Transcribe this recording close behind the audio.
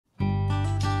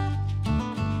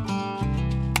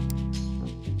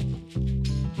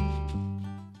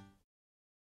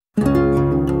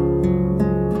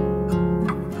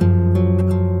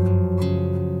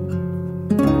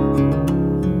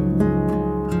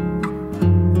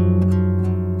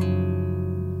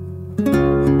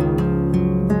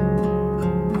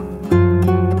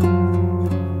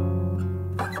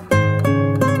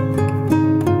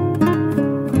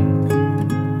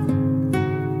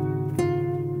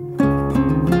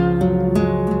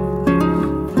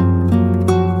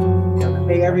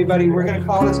Everybody, we're going to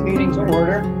call this meeting to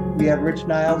order. We have Rich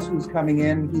Niles, who's coming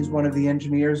in. He's one of the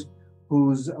engineers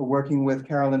who's working with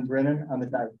Carolyn Brennan on the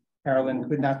site. Carolyn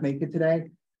could not make it today.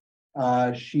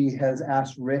 She has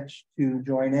asked Rich to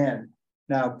join in.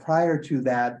 Now, prior to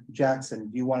that, Jackson,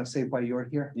 do you want to say why you're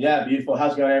here? Yeah, beautiful.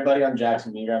 How's it going, everybody? I'm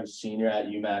Jackson Meager. I'm a senior at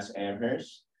UMass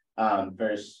Amherst.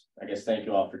 First, I guess thank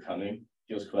you all for coming.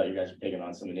 Feels cool that you guys are taking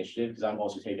on some initiative because I'm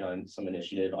also taking on some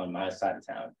initiative on my side of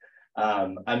town.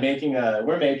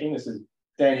 This is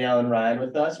Danielle and Ryan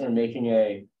with us. We're making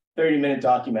a 30-minute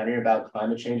documentary about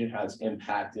climate change and how it's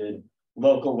impacted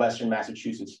local Western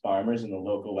Massachusetts farmers and the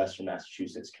local Western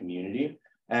Massachusetts community.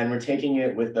 And we're taking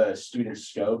it with a student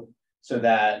scope so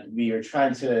that we are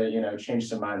trying to, change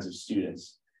the minds of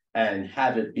students and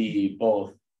have it be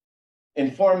both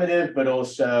informative, but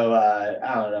also,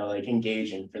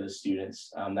 engaging for the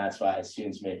students. That's why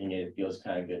students making it feels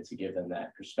kind of good to give them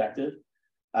that perspective.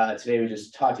 Today we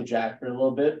just talked to Jack for a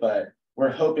little bit, but we're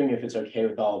hoping if it's okay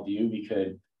with all of you, we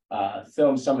could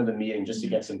film some of the meeting just to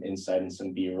get some insight and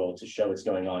some B-roll to show what's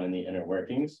going on in the inner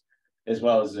workings, as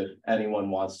well as if anyone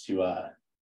wants to,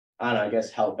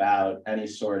 help out. Any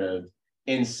sort of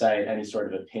insight, any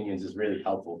sort of opinions is really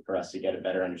helpful for us to get a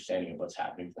better understanding of what's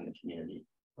happening from the community.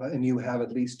 And you have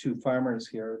at least 2 farmers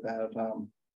here that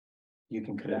you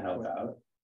can connect help with. Out.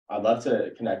 I'd love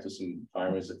to connect with some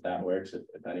farmers if that works, if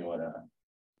anyone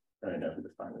I don't know who the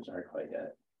farmers are quite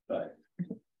yet, but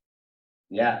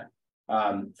yeah.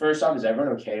 First off, is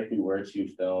everyone okay if we were to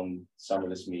film some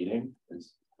of this meeting?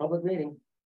 It's a public meeting.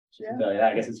 Yeah. So yeah,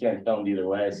 I guess it's getting filmed either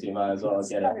way, so you might as well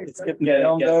get a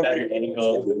better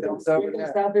angle.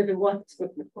 Stop if you want to.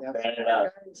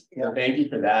 Well, thank you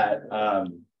for that.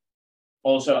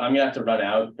 Also, I'm gonna have to run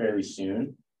out fairly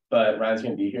soon, but Ryan's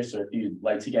gonna be here, so if you'd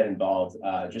like to get involved,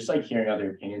 just like hearing other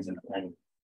opinions and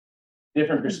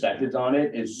different perspectives on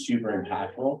it is super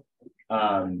impactful.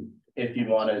 If you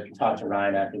want to talk to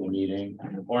Ryan after the meeting,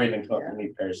 or even come up to me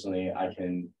personally, I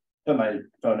can put my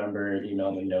phone number, email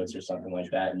in the notes or something like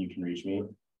that, and you can reach me.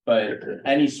 But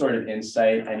any sort of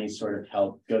insight, any sort of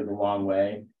help goes a long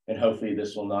way. And hopefully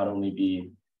this will not only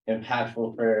be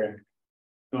impactful for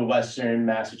the Western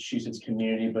Massachusetts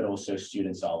community, but also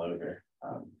students all over.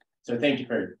 So thank you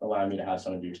for allowing me to have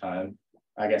some of your time.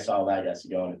 I guess all that gets to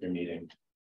go on with your meeting.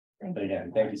 But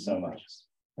again, thank you so much.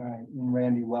 All right, and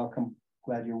Randy, welcome.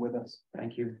 Glad you're with us.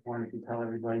 Thank you. Wanted to tell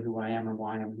everybody who I am and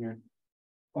why I'm here.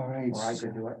 All right. Or I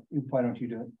could do it. Why don't you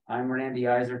do it? I'm Randy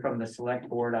Iser from the Select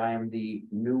Board. I am the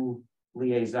new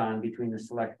liaison between the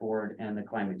Select Board and the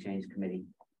Climate Change Committee.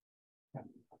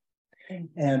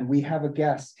 And we have a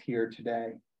guest here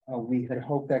today. We had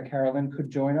hoped that Carolyn could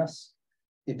join us.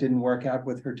 It didn't work out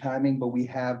with her timing, but we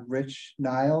have Rich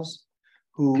Niles,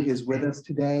 who is with us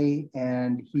today,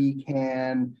 and he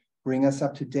can bring us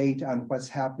up to date on what's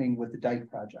happening with the Dike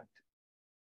project.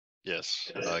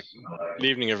 Yes. Good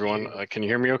evening, everyone. Can you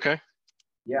hear me okay?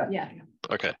 Yeah.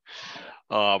 Okay.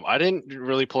 I didn't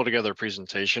really pull together a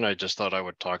presentation. I just thought I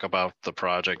would talk about the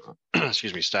project,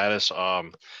 status.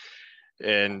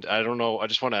 And I don't know, I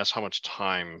just want to ask how much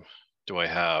time do I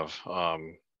have?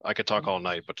 I could talk all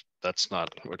night, but that's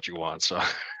not what you want, so.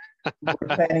 We're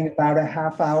planning about a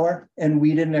half hour, and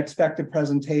we didn't expect a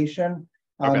presentation,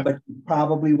 okay. But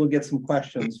probably we'll get some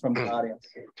questions from the audience.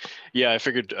 Yeah, I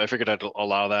figured I'd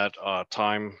allow that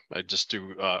time. I just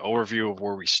do overview of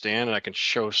where we stand, and I can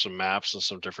show some maps and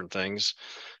some different things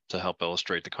to help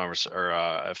illustrate the conversation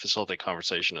or facilitate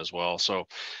conversation as well. So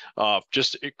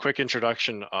just a quick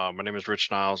introduction. My name is Rich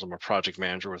Niles. I'm a project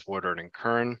manager with Woodard and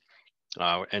Kern,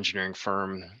 engineering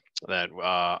firm that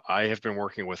I have been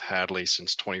working with Hadley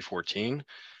since 2014.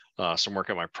 Some work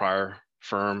at my prior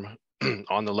firm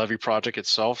on the levee project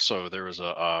itself. So there was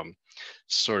a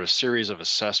sort of series of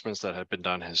assessments that had been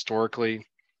done historically.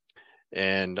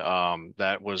 And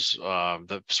that was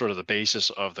the sort of the basis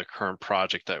of the current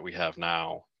project that we have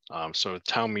now. So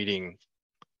town meeting,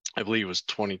 I believe it was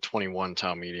 2021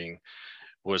 town meeting,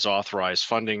 was authorized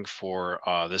funding for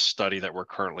this study that we're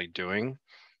currently doing.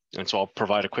 And so I'll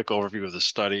provide a quick overview of the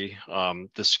study.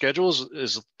 The schedule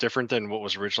is different than what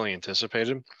was originally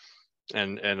anticipated,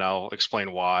 and I'll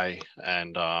explain why.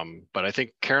 And but I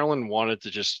think Carolyn wanted to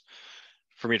just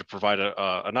for me to provide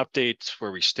an update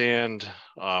where we stand.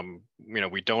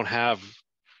 We don't have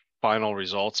final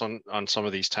results on some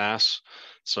of these tasks,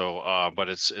 so but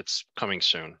it's coming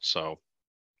soon. So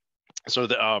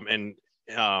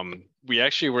we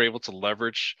actually were able to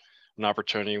leverage an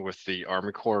opportunity with the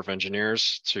Army Corps of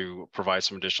Engineers to provide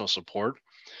some additional support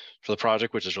for the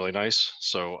project, which is really nice.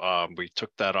 So we took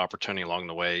that opportunity along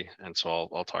the way, and so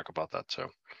I'll talk about that too.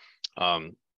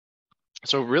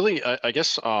 So really, I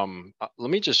guess let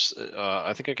me just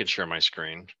I think I can share my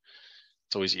screen.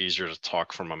 It's always easier to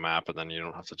talk from a map, and then you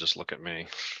don't have to just look at me.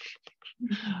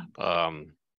 Let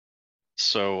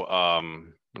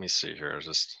me see here.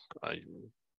 I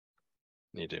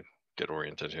need to get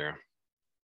oriented here.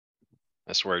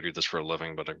 I swear I do this for a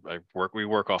living, but we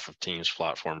work off of Teams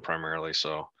platform primarily,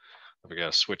 so we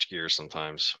gotta switch gears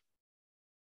sometimes.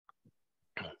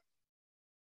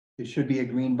 There should be a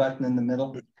green button in the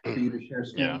middle for you to share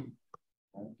screen. Yeah.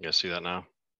 You guys see that now?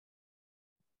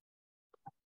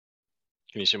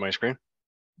 Can you see my screen?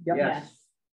 Yep. Yes.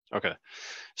 Okay.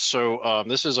 So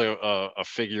this is a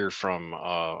figure from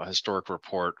a historic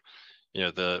report.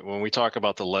 When we talk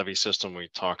about the levee system, we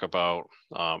talk about,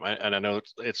 and I know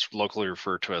it's locally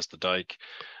referred to as the dike,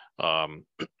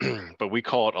 but we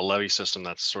call it a levee system.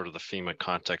 That's sort of the FEMA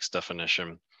context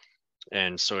definition.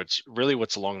 And so it's really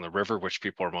what's along the river, which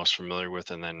people are most familiar with.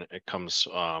 And then it comes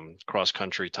cross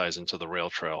country, ties into the rail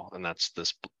trail. And that's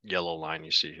this yellow line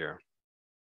you see here.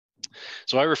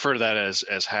 So I refer to that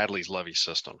as Hadley's levee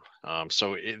system.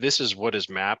 This is what is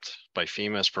mapped by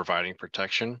FEMA as providing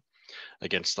protection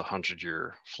against the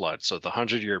 100-year flood. So the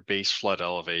 100-year base flood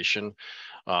elevation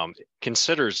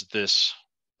considers this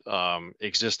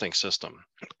existing system.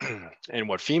 And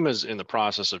what FEMA is in the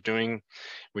process of doing,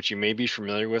 which you may be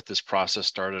familiar with, this process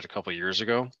started a couple of years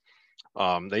ago.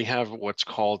 They have what's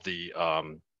called the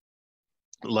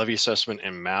levee assessment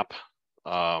and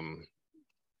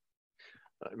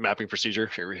mapping procedure.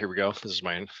 Here we go. This is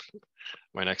my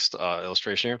next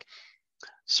illustration here.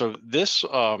 So this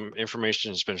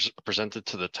information has been presented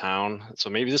to the town. So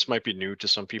maybe this might be new to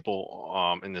some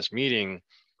people in this meeting,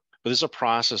 but this is a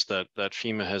process that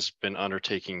FEMA has been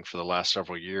undertaking for the last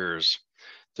several years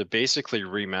to basically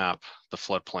remap the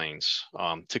floodplains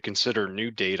to consider new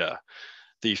data.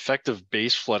 The effective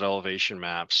base flood elevation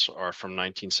maps are from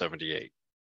 1978.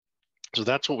 So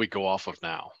that's what we go off of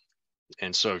now.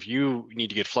 And so if you need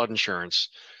to get flood insurance,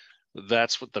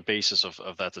 that's what the basis of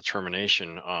that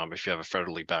determination if you have a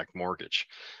federally backed mortgage.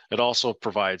 It also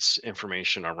provides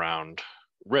information around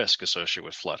risk associated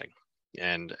with flooding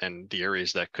and the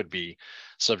areas that could be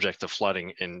subject to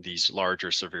flooding in these larger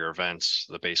severe events,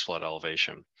 the base flood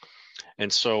elevation.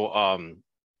 And so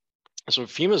so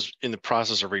FEMA's in the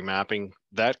process of remapping.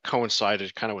 That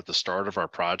coincided kind of with the start of our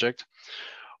project.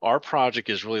 Our project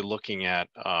is really looking at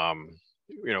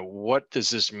what does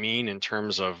this mean in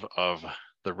terms of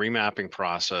the remapping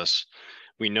process.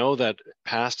 We know that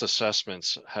past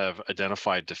assessments have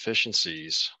identified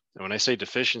deficiencies. And when I say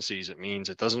deficiencies, it means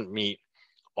it doesn't meet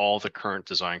all the current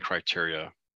design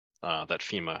criteria that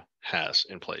FEMA has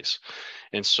in place.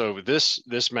 And so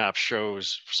this map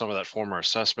shows some of that former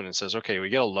assessment and says, okay, we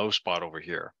get a low spot over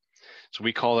here. So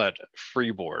we call that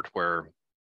freeboard, where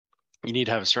you need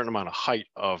to have a certain amount of height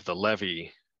of the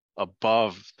levee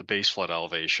above the base flood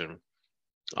elevation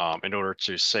in order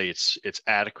to say it's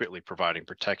adequately providing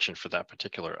protection for that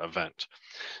particular event.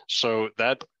 So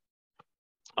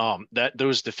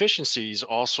those deficiencies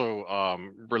also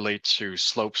relate to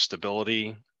slope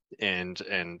stability and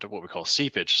what we call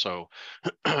seepage. So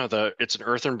it's an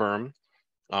earthen berm.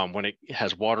 When it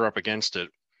has water up against it,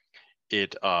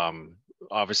 it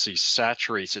obviously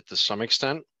saturates it to some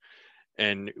extent.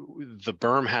 And the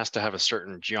berm has to have a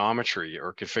certain geometry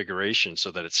or configuration so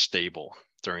that it's stable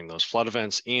during those flood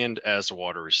events and as the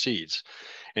water recedes.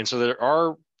 And so there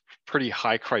are pretty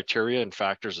high criteria and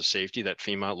factors of safety that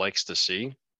FEMA likes to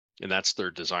see, and that's their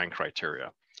design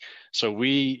criteria. So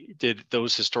we did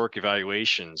those historic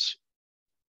evaluations.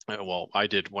 Well, I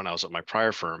did when I was at my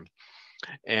prior firm,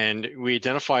 and we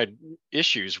identified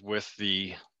issues with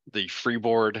the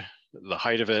freeboard, the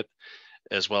height of it,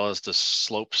 as well as the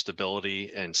slope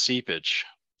stability and seepage.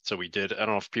 So we did, I don't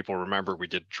know if people remember, we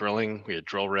did drilling, we had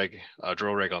drill rig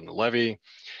on the levee,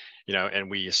 and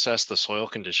we assessed the soil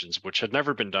conditions, which had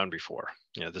never been done before.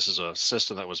 This is a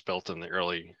system that was built in the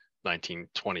early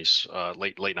 1920s,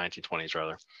 late 1920s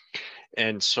rather.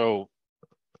 And so,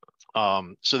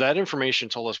 so that information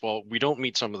told us, well, we don't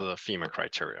meet some of the FEMA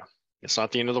criteria. It's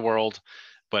not the end of the world,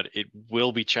 but it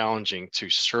will be challenging to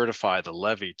certify the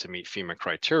levee to meet FEMA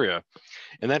criteria.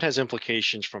 And that has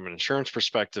implications from an insurance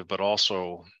perspective, but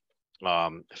also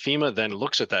FEMA then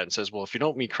looks at that and says, well, if you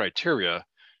don't meet criteria,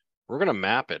 we're going to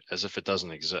map it as if it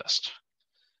doesn't exist.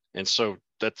 And so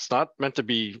that's not meant to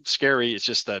be scary. It's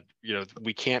just that, you know,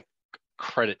 we can't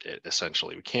credit it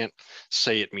essentially. We can't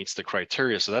say it meets the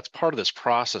criteria. So that's part of this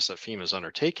process that FEMA is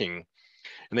undertaking.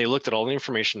 And they looked at all the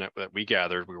information that we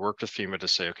gathered. We worked with FEMA to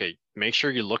say, okay, make sure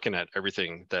you're looking at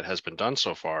everything that has been done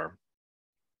so far.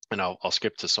 And I'll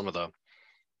skip to some of the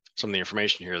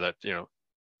information here that, you know,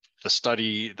 the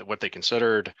study, that what they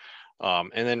considered.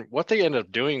 And then what they ended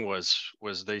up doing was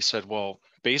they said, well,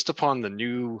 based upon the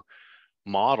new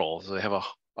model, they have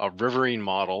a riverine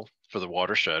model for the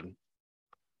watershed.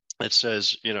 It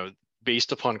says, you know,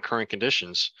 based upon current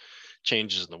conditions,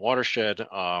 changes in the watershed,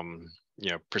 you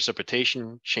know,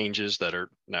 precipitation changes that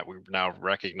we now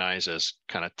recognize as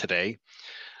kind of today.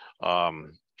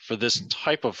 For this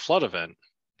type of flood event,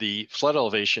 the flood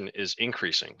elevation is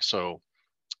increasing. So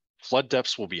flood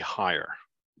depths will be higher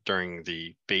during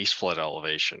the base flood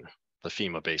elevation, the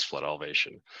FEMA base flood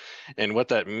elevation. And what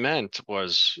that meant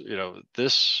was, you know,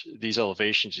 these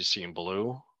elevations you see in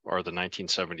blue are the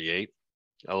 1978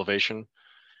 elevation,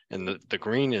 and the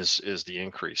green is the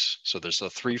increase. So there's a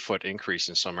 3-foot increase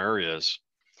in some areas.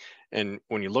 And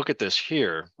when you look at this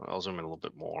here, I'll zoom in a little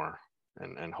bit more,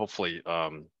 and hopefully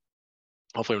I'm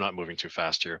not moving too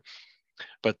fast here.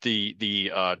 But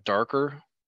the darker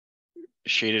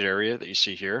shaded area that you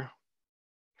see here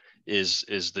is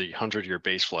the 100-year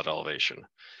base flood elevation.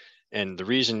 And the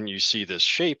reason you see this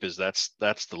shape is that's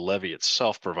the levee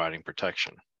itself providing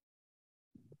protection.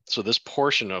 So this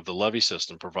portion of the levee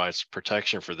system provides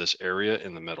protection for this area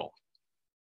in the middle.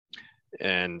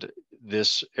 And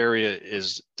this area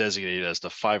is designated as the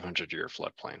 500-year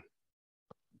floodplain.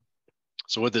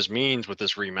 So what this means with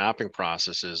this remapping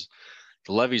process is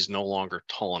the levee is no longer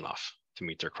tall enough to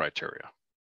meet their criteria.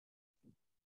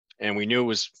 And we knew it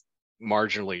was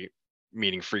marginally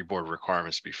meeting freeboard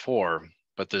requirements before,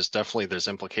 but there's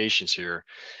implications here.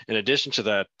 In addition to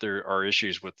that, there are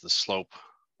issues with the slope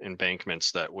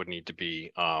embankments that would need to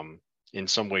be in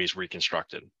some ways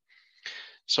reconstructed.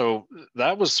 So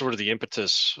that was sort of the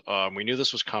impetus. We knew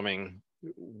this was coming.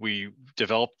 We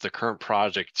developed the current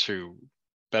project to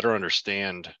better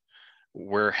understand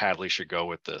where Hadley should go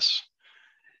with this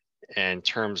in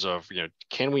terms of, you know,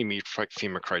 can we meet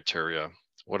FEMA criteria?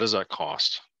 What does that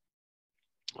cost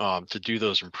to do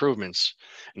those improvements?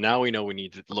 Now we know we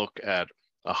need to look at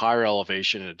a higher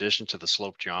elevation in addition to the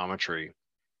slope geometry.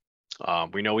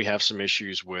 We know we have some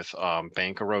issues with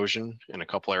bank erosion in a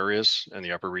couple areas in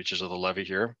the upper reaches of the levee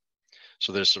here.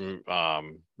 So there's some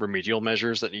remedial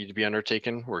measures that need to be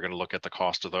undertaken. We're going to look at the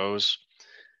cost of those.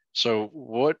 So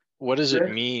what does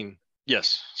it mean?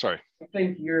 Yes, sorry. I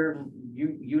think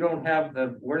you don't have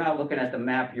we're not looking at the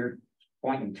map you're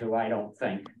pointing to, I don't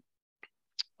think.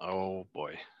 Oh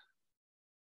boy.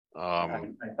 I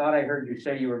thought I heard you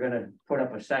say you were going to put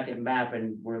up a second map,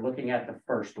 and we're looking at the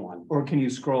first one. Or can you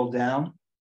scroll down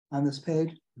on this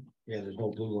page? Yeah, there's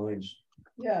no blue lines.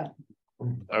 Yeah.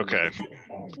 Okay.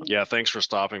 Yeah, thanks for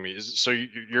stopping me. So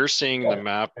you're seeing the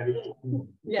map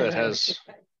that has.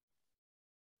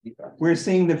 We're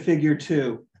seeing the figure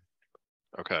 2.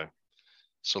 Okay.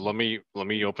 So let me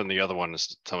open the other one and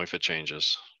tell me if it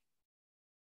changes.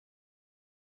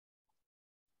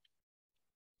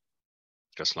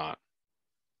 Guess not.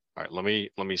 All right, let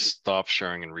me stop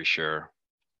sharing and reshare.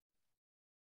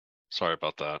 Sorry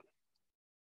about that.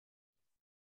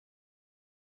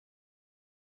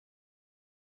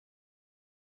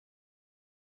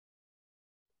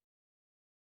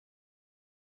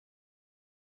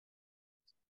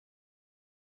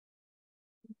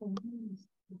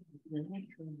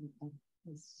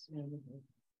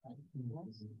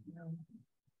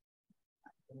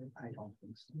 I don't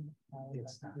think so.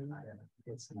 It's not.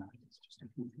 It's not. It's just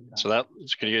a So that,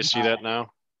 can you guys see that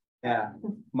now? Yeah,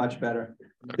 much better.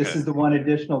 Okay. This is the one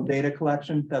additional data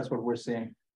collection. That's what we're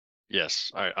seeing.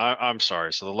 Yes, I'm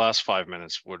sorry. So the last 5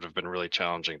 minutes would have been really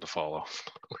challenging to follow.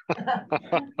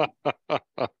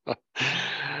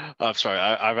 I'm sorry.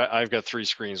 I've got 3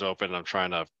 screens open. I'm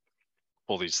trying to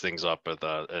pull these things up,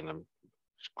 and I'm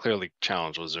clearly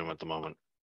challenged with Zoom at the moment.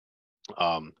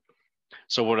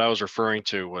 So what I was referring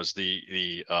to was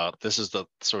this is the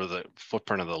sort of the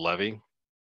footprint of the levee. Can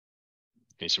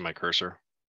you see my cursor?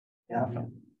 Yeah.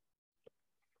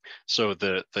 So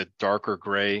the darker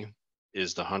gray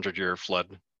is the 100-year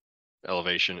flood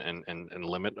elevation and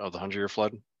limit of the 100-year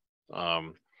flood.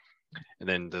 And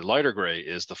then the lighter gray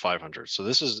is the 500. So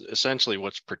this is essentially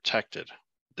what's protected,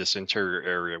 this interior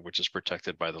area, which is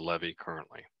protected by the levee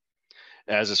currently,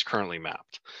 as it's currently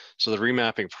mapped. So the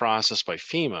remapping process by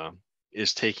FEMA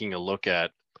is taking a look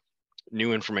at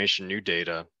new information, new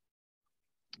data,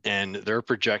 and they're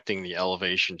projecting the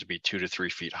elevation to be 2 to 3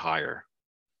 feet higher.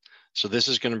 So this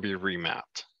is going to be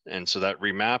remapped. And so that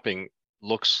remapping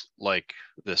looks like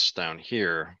this down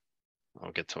here.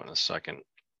 I'll get to it in a second.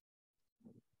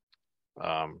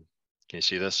 Can you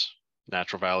see this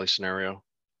natural valley scenario?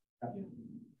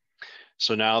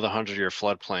 So now the 100-year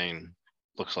floodplain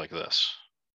looks like this.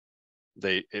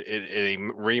 They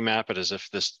remap it as if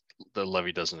the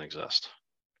levee doesn't exist.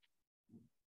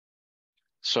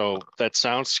 So that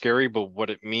sounds scary, but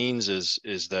what it means is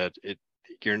that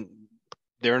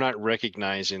they're not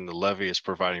recognizing the levee as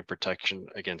providing protection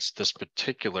against this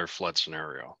particular flood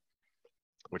scenario,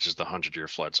 which is the 100-year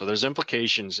flood. So there's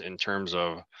implications in terms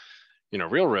of,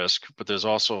 real risk, but there's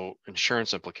also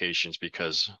insurance implications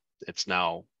because it's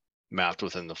now mapped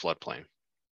within the floodplain.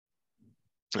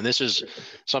 And this is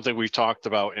something we've talked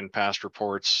about in past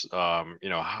reports.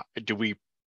 Do we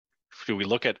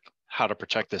look at how to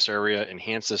protect this area,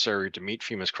 enhance this area to meet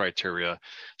FEMA's criteria,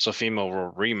 so FEMA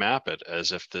will remap it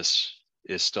as if this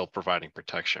is still providing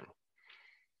protection.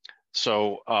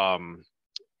 So,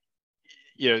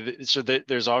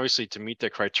 there's obviously, to meet the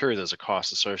criteria, there's a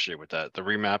cost associated with that. The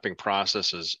remapping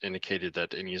process has indicated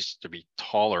that it needs to be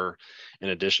taller in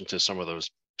addition to some of those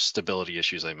stability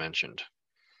issues I mentioned.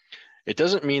 It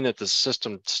doesn't mean that the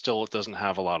system still doesn't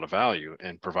have a lot of value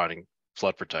in providing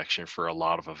flood protection for a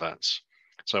lot of events.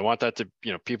 So I want that to,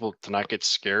 people to not get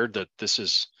scared that this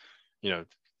is, that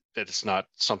it's not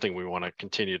something we want to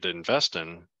continue to invest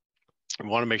in. We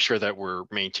want to make sure that we're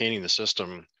maintaining the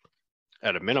system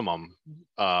at a minimum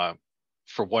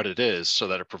for what it is, so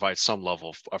that it provides some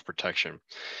level of protection.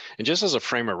 And just as a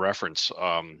frame of reference,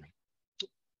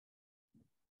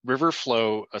 river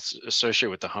flow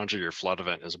associated with the 100-year flood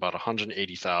event is about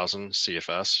 180,000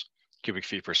 CFS, cubic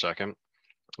feet per second.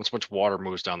 That's much water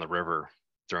moves down the river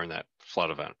during that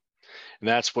flood event. And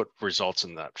that's what results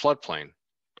in that floodplain.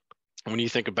 When you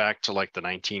think back to like the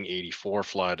 1984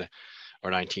 flood or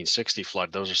 1960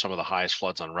 flood, those are some of the highest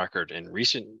floods on record. In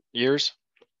recent years,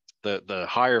 the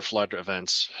higher flood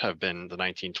events have been the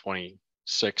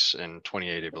 1926 and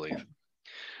 28, I believe.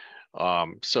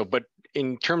 But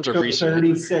in terms of recent,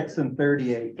 36 and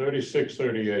 38. 36,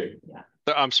 38.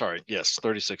 I'm sorry, yes,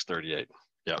 36, 38.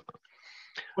 Yeah.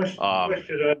 Question on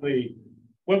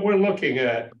what we're looking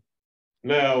at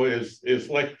now is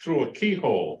like through a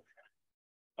keyhole.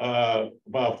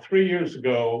 About 3 years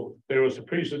ago, there was a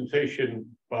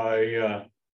presentation by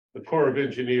the Corps of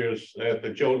Engineers at the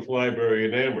Jones Library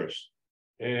in Amherst.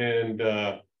 And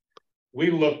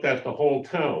we looked at the whole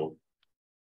town.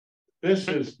 This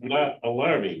is not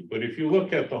alarming, but if you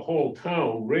look at the whole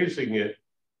town, raising it,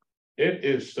 it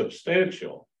is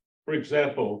substantial. For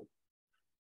example,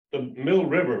 the Mill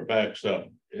River backs up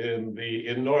in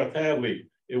North Hadley.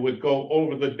 It would go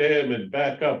over the dam and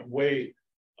back up way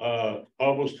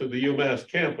almost to the UMass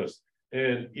campus.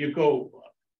 And you go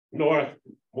north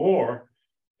more,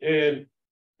 and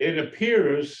it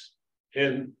appears,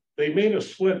 and they made a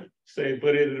slip say,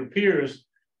 but it appears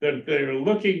that they're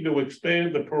looking to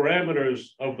expand the parameters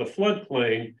of the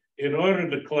floodplain in order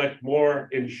to collect more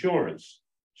insurance,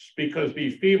 because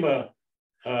the FEMA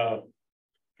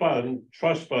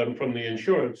trust fund from the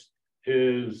insurance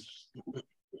is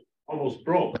almost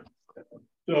broke.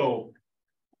 So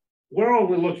we're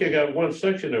only looking at one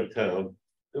section of town.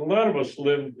 A lot of us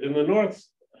live in the north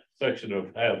section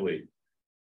of Hadley.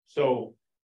 So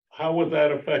how would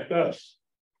that affect us?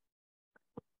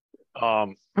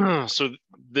 So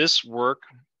this work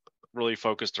really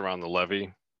focused around the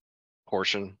levee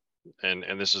portion,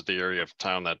 and this is the area of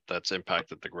town that's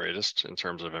impacted the greatest in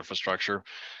terms of infrastructure.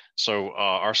 So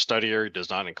our study area does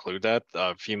not include that.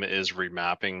 FEMA is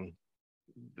remapping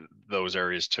those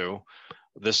areas too.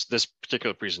 This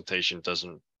particular presentation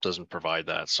doesn't provide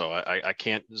that, so I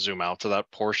can't zoom out to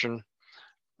that portion.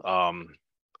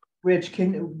 Rich,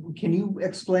 can you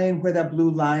explain where that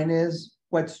blue line is?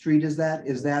 What street is that?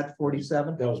 Is that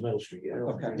 47? Dells Middle Street, yeah.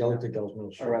 Okay. Dells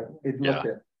Middle Street. All right. It looked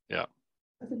it. Yeah.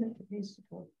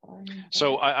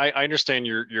 So I understand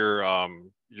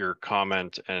your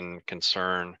comment and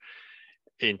concern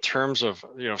in terms of,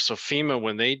 so FEMA,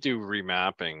 when they do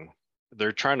remapping,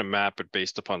 they're trying to map it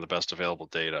based upon the best available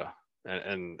data.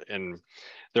 And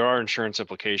there are insurance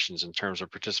implications in terms of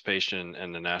participation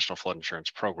in the National Flood Insurance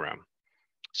Program.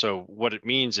 So what it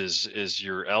means is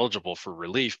you're eligible for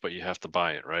relief, but you have to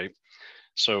buy it, right?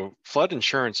 So flood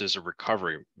insurance is a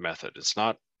recovery method. It's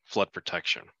not flood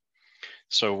protection.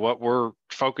 So what we're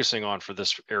focusing on for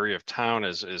this area of town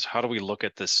is how do we look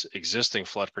at this existing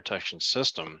flood protection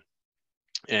system,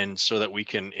 and so that we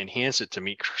can enhance it to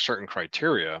meet certain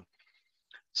criteria,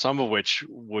 some of which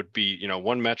would be,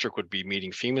 one metric would be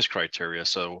meeting FEMA's criteria.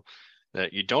 So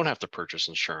that you don't have to purchase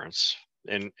insurance.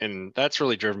 And that's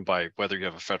really driven by whether you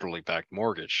have a federally backed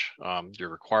mortgage. You're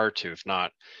required to, if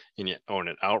not, and you own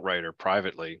it outright or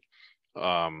privately,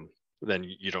 then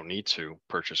you don't need to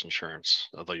purchase insurance,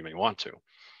 although you may want to.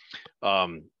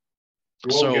 You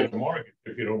won't get a mortgage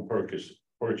if you don't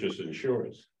purchase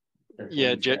insurance.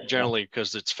 Yeah, generally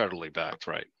because it's federally backed,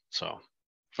 right? So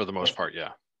for the most part, yeah,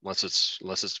 unless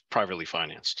it's privately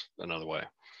financed another way.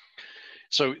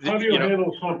 So how do you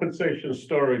handle compensation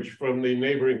storage from the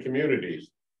neighboring communities?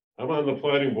 I'm on the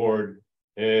planning board,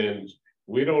 and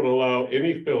we don't allow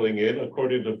any filling in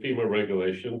according to FEMA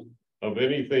regulations of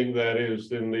anything that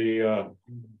is in the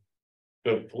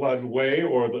floodway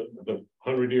or the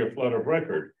 100-year flood of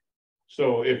record.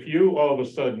 So if you all of a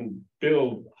sudden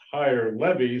build higher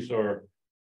levees or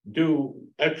do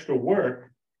extra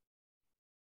work,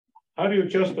 how do you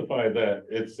justify that?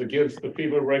 It's against the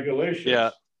FEMA regulations.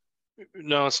 Yeah.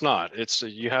 No, it's not. It's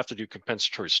you have to do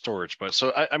compensatory storage. But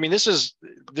so I mean, this is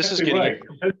getting right.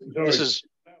 This is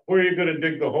where are you going to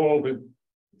dig the hole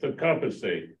to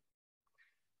compensate?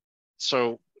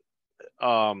 So,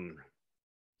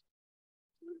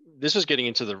 this is getting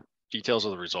into the details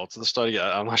of the results of the study.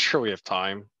 I'm not sure we have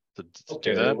time to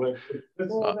do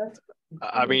that.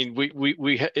 I mean,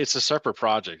 it's a separate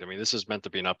project. I mean, this is meant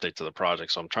to be an update to the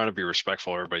project. So I'm trying to be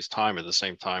respectful of everybody's time at the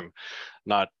same time,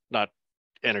 not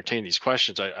entertain these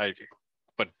questions.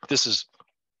 But this is,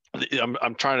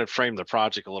 I'm trying to frame the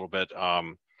project a little bit.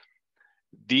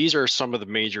 These are some of the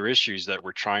major issues that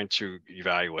we're trying to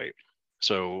evaluate.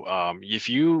 So if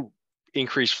you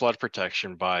increase flood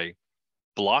protection by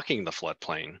blocking the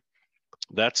floodplain,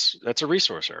 that's a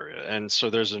resource area. And so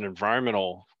there's an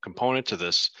environmental component to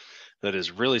this that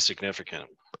is really significant.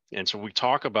 And so we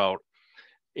talk about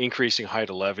increasing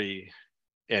height of levee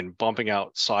and bumping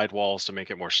out sidewalls to make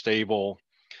it more stable.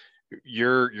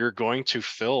 You're going to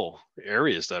fill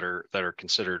areas that are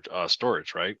considered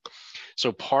storage, right?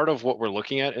 So part of what we're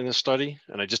looking at in this study,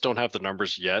 and I just don't have the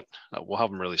numbers yet, we'll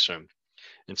have them really soon.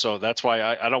 And so that's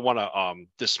why I don't want to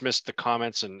dismiss the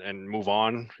comments and move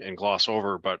on and gloss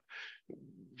over, but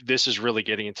this is really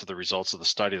getting into the results of the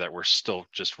study that we're still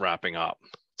just wrapping up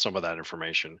some of that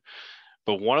information.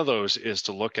 But one of those is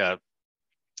to look at,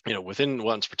 within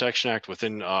Wetlands Protection Act,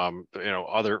 within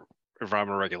other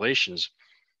environmental regulations,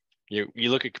 you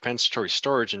look at compensatory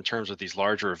storage in terms of these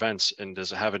larger events, and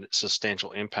does it have a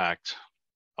substantial impact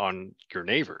on your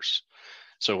neighbors?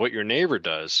 So what your neighbor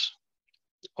does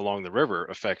along the river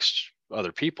affects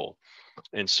other people.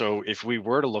 And so if we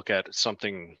were to look at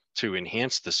something to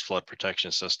enhance this flood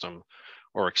protection system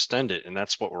or extend it, and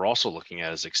that's what we're also looking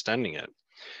at, is extending it,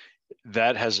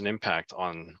 that has an impact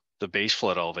on the base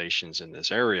flood elevations in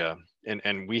this area.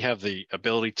 And we have the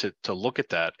ability to look at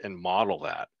that and model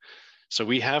that. So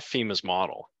we have FEMA's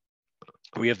model.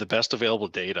 We have the best available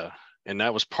data. And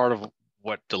that was part of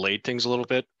what delayed things a little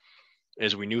bit,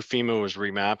 is we knew FEMA was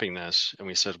remapping this. And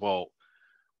we said, well,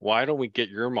 why don't we get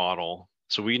your model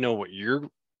so we know what you're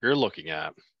looking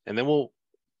at? And then we'll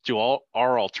do all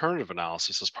our alternative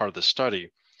analysis as part of the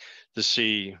study to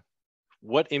see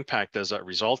what impact does that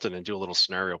result in, and do a little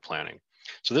scenario planning.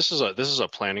 So this is a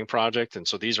planning project. And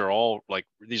so these are all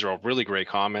really great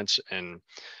comments and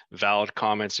valid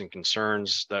comments and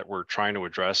concerns that we're trying to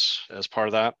address as part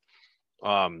of that.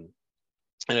 And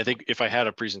I think if I had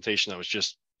a presentation that was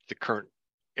just the current,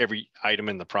 every item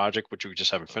in the project, which we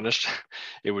just haven't finished,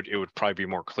 it would probably be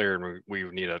more clear, and we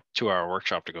would need a 2-hour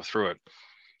workshop to go through it.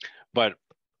 But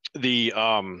the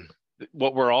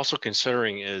what we're also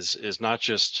considering is not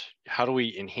just how do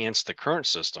we enhance the current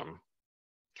system,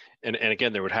 and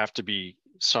again, there would have to be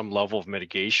some level of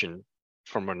mitigation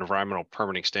from an environmental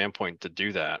permitting standpoint to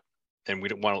do that, and we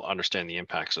don't want to understand the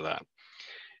impacts of that.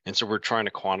 And so we're trying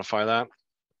to quantify that.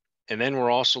 And then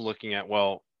we're also looking at,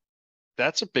 well,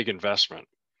 that's a big investment.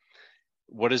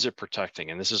 What is it protecting?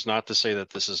 And this is not to say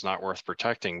that this is not worth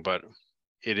protecting, but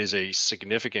it is a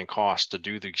significant cost to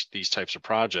do these types of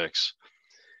projects.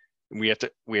 And we have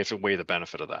to weigh the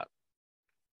benefit of that.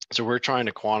 So we're trying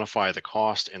to quantify the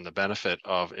cost and the benefit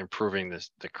of improving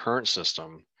the current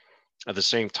system. At the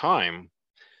same time,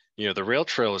 the rail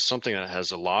trail is something that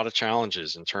has a lot of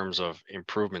challenges in terms of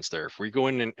improvements there. If we go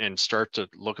in and start to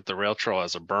look at the rail trail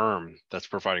as a berm that's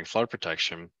providing flood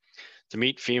protection, to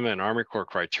meet FEMA and Army Corps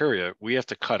criteria, we have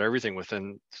to cut everything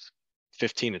within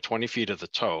 15 to 20 feet of the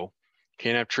toe,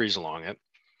 can't have trees along it,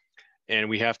 and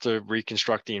we have to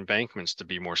reconstruct the embankments to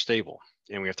be more stable,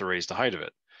 and we have to raise the height of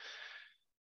it.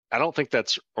 I don't think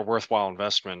that's a worthwhile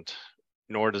investment,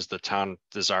 nor does the town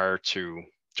desire to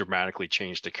dramatically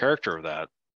change the character of that.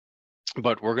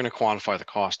 But we're going to quantify the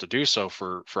cost to do so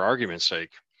for argument's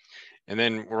sake. And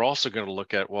then we're also going to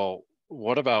look at, well,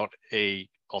 what about a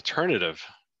alternative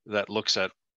that looks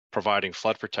at providing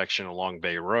flood protection along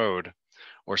Bay Road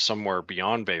or somewhere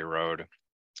beyond Bay Road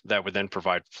that would then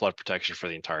provide flood protection for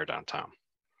the entire downtown?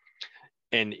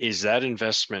 And is that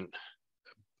investment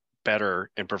better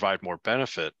and provide more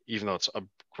benefit, even though it's a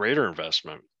greater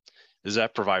investment? Does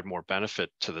that provide more benefit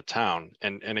to the town?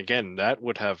 And again, that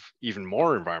would have even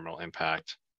more environmental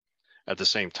impact at the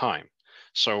same time.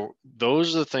 So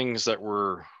those are the things that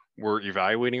we're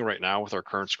evaluating right now with our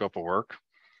current scope of work.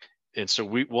 And so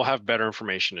we'll have better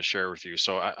information to share with you.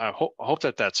 So I hope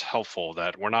that that's helpful,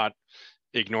 that we're not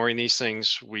ignoring these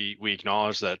things. We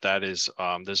acknowledge that that is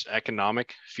there's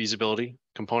economic feasibility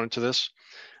component to this.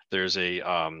 There's a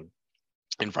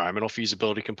environmental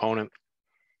feasibility component.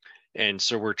 And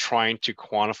so we're trying to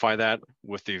quantify that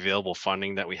with the available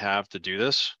funding that we have to do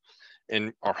this.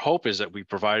 And our hope is that we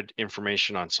provide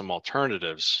information on some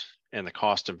alternatives and the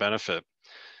cost and benefit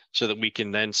so that we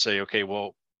can then say, okay,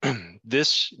 well,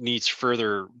 this needs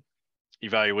further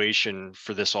evaluation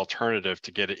for this alternative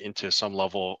to get it into some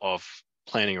level of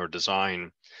planning or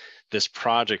design. This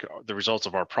project, the results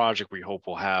of our project, we hope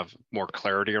will have more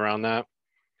clarity around that.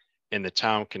 And the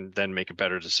town can then make a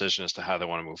better decision as to how they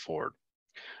want to move forward.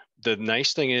 The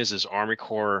nice thing is Army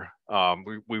Corps,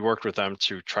 we worked with them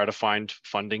to try to find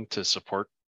funding to support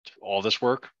all this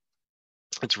work.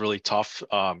 It's really tough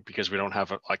because we don't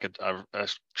have a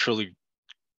truly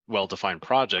well-defined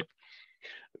project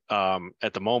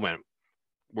at the moment.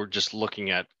 We're just looking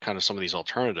at kind of some of these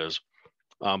alternatives,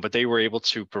 but they were able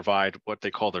to provide what they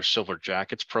call their Silver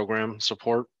Jackets program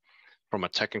support from a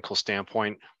technical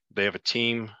standpoint. They have a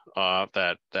team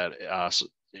that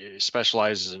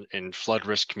specializes in flood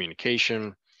risk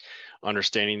communication,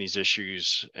 understanding these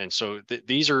issues. And so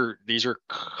these are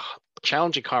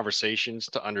challenging conversations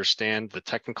to understand the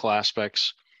technical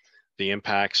aspects, the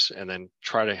impacts, and then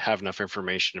try to have enough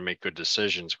information to make good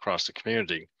decisions across the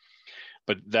community.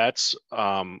 But that's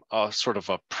a sort of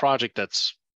a project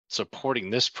that's supporting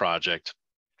this project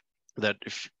that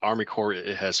Army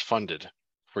Corps has funded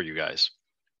for you guys.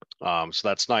 So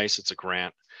that's nice. It's a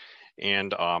grant.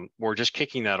 And we're just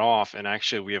kicking that off. And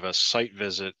actually, we have a site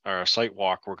visit or a site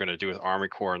walk we're going to do with Army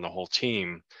Corps and the whole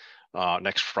team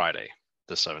next Friday,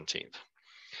 the 17th.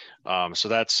 So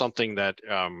that's something that,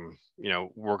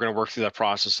 we're going to work through that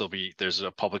process. There's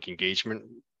a public engagement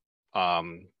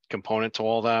component to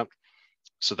all that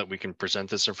so that we can present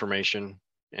this information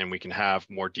and we can have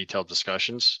more detailed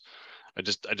discussions. I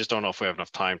just don't know if we have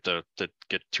enough time to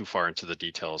get too far into the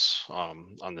details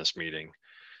on this meeting.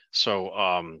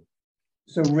 So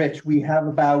Rich, we have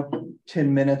about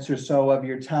 10 minutes or so of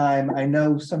your time. I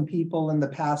know some people in the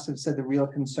past have said the real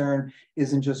concern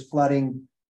isn't just flooding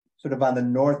sort of on the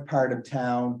north part of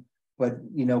town,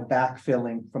 but,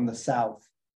 backfilling from the south.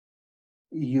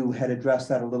 You had addressed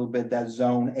that a little bit, that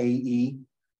zone AE,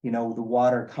 the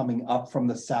water coming up from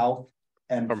the south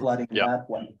and flooding that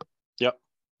way. Yep.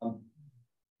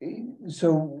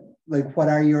 So what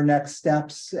are your next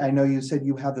steps? I know you said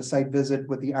you have the site visit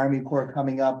with the Army Corps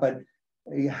coming up, but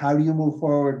how do you move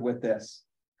forward with this?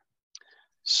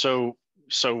 So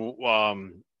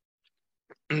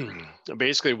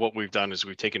basically what we've done is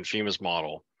we've taken FEMA's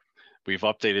model. We've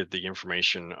updated the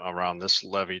information around this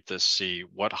levee to see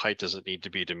what height does it need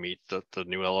to be to meet the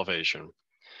new elevation.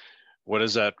 What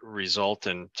does that result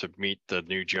in to meet the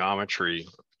new geometry?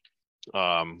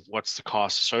 What's the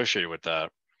cost associated with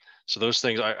that? So those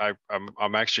things,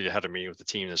 I'm actually had a meeting with the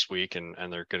team this week, and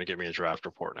they're going to give me a draft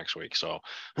report next week. So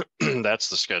that's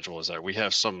the schedule, is that we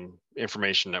have some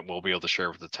information that we'll be able to share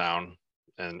with the town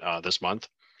and this month,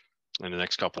 in the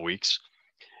next couple of weeks.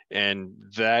 And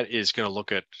that is going to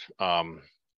look at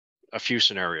a few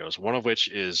scenarios, one of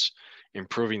which is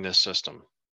improving this system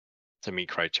to meet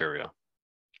criteria.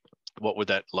 What would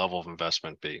that level of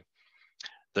investment be?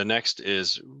 The next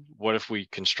is, what if we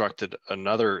constructed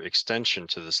another extension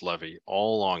to this levee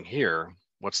all along here?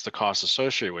 What's the cost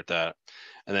associated with that?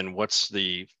 And then what's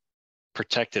the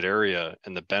protected area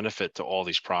and the benefit to all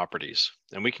these properties?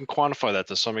 And we can quantify that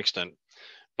to some extent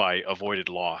by avoided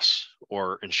loss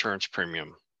or insurance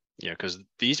premium, because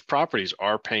these properties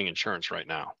are paying insurance right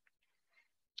now.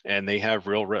 And they have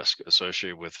real risk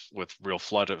associated with real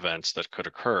flood events that could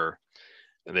occur.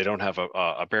 And they don't have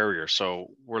a barrier.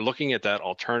 So we're looking at that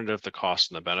alternative, the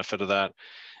cost and the benefit of that.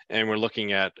 And we're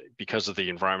looking at, because of the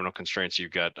environmental constraints,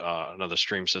 you've got another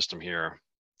stream system here.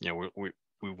 We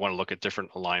want to look at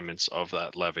different alignments of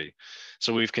that levee.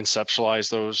 So we've conceptualized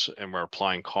those and we're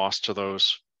applying cost to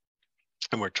those.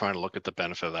 And we're trying to look at the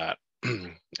benefit of that.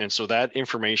 And so that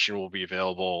information will be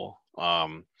available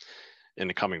in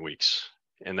the coming weeks.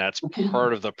 And that's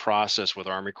part of the process with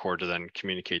Army Corps to then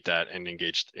communicate that and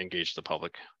engage the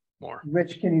public more.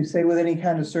 Rich, can you say with any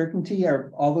kind of certainty,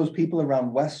 are all those people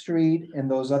around West Street and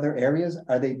those other areas,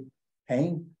 are they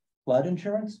paying flood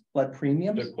insurance, flood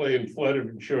premiums? They're paying flood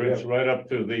insurance right up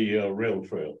to the rail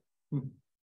trail.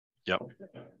 Yep.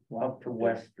 Up to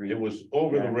West Street. It was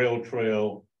over the Yeah. rail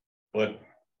trail, but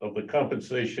of the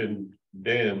compensation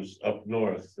dams up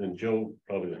north, and Joe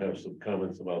probably have some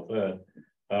comments about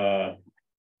that.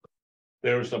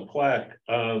 There's a plaque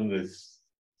on the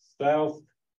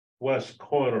southwest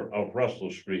corner of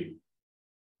Russell Street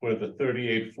where the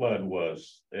 38 flood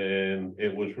was, and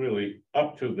it was really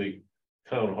up to the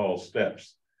town hall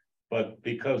steps. But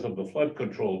because of the flood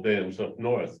control dams up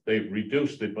north, they've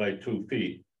reduced it by 2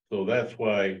 feet. So that's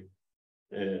why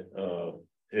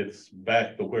it's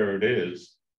back to where it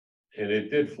is. And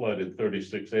it did flood in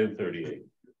 36 and 38.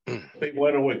 They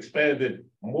want to expand it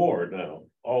more now,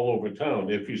 all over town.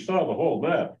 If you saw the whole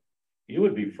map, you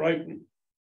would be frightened.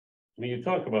 I mean, you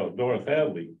talk about North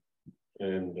Hadley,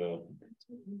 and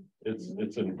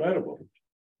it's incredible.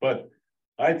 But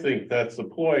I think that's the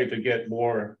ploy to get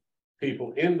more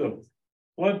people in the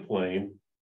floodplain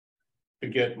to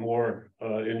get more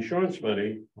insurance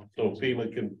money, so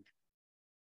FEMA can.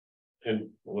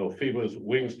 And well, FEMA's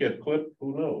wings get clipped,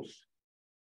 who knows?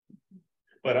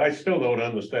 But I still don't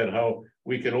understand how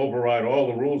we can override all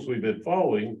the rules we've been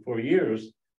following for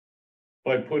years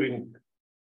by building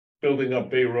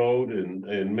up Bay Road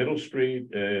and Middle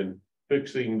Street and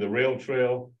fixing the rail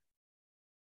trail.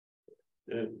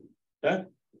 That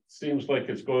seems like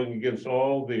it's going against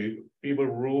all the FEMA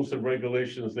rules and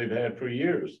regulations they've had for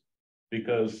years,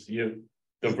 because you're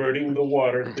diverting the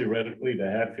water theoretically to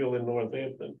Hatfield and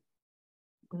Northampton.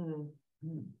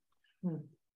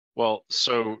 Well,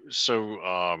 so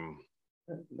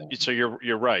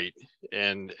you're right,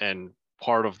 and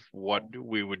part of what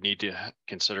we would need to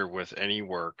consider with any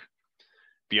work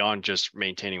beyond just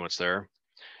maintaining what's there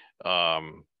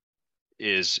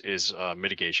is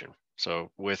mitigation. So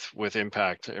with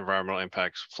environmental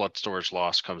impacts, flood storage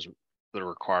loss comes the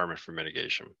requirement for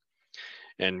mitigation.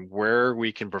 And where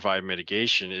we can provide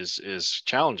mitigation is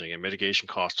challenging, and mitigation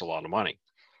costs a lot of money.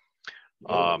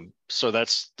 So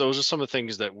those are some of the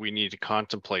things that we need to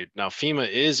contemplate. Now, FEMA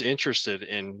is interested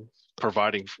in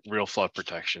providing real flood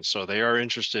protection. So they are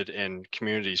interested in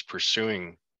communities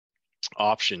pursuing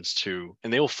options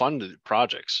and they will fund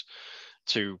projects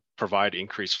to provide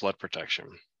increased flood protection.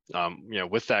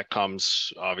 With that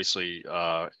comes obviously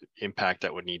impact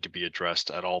that would need to be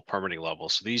addressed at all permitting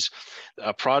levels. So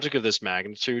a project of this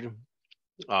magnitude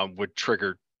would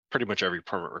trigger pretty much every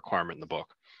permit requirement in the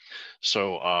book.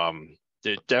 So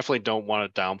they definitely don't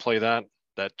want to downplay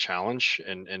that challenge,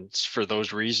 and for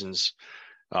those reasons,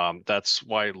 that's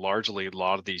why largely a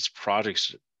lot of these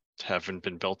projects haven't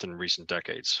been built in recent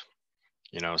decades.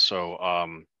 So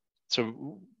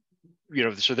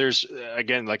there's,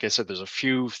 again, like I said, there's a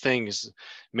few things.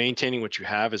 Maintaining what you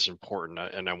have is important,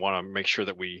 and I want to make sure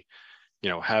that we,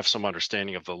 have some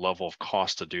understanding of the level of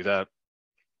cost to do that.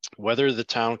 Whether the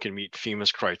town can meet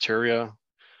FEMA's criteria,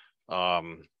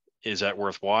 is that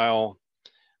worthwhile?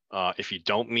 If you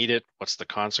don't meet it, what's the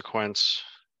consequence?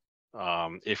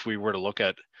 If we were to look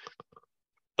at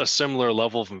a similar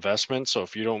level of investment, so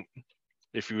if you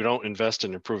don't invest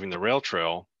in improving the rail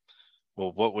trail,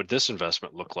 well, what would this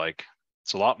investment look like?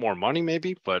 It's a lot more money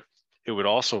maybe, but it would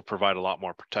also provide a lot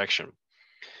more protection.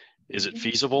 Is it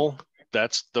feasible?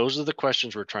 Those are the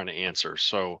questions we're trying to answer.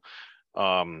 So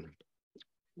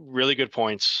really good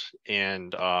points.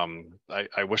 And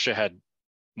I wish I had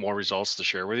more results to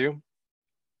share with you,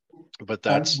 but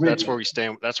that's where we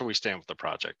stand. That's where we stand with the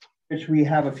project. Which we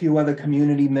have a few other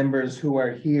community members who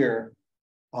are here.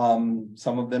 Some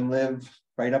of them live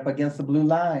right up against the blue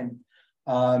line.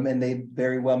 And they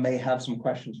very well may have some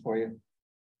questions for you.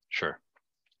 Sure.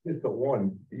 Just the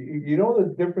one. You know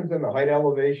the difference in the height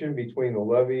elevation between the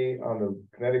levee on the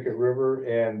Connecticut River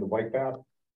and the bike path?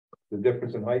 The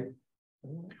difference in height?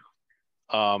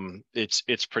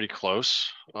 It's pretty close.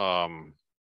 Let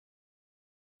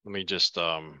me just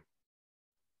I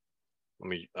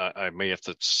may have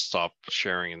to stop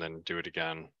sharing and then do it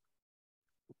again.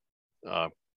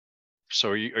 So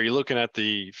are you looking at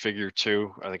the figure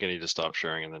 2? I think I need to stop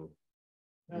sharing and then.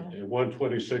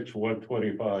 126,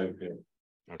 125. Yeah.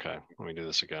 Okay, let me do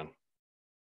this again.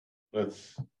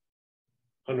 That's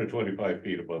 125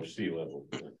 feet above sea level.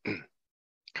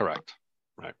 Correct.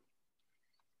 Right.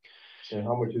 And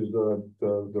how much is the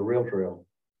rail trail?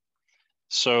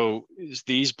 So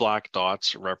these black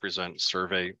dots represent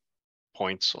survey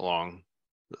points along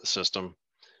the system.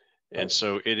 And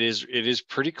so it is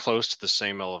pretty close to the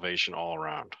same elevation all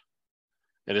around.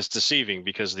 And it's deceiving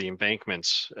because the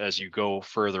embankments, as you go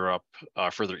further up,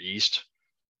 further east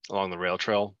along the rail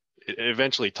trail, it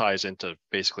eventually ties into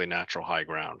basically natural high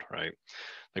ground, right?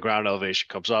 The ground elevation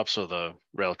comes up, so the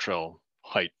rail trail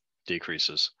height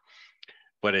decreases.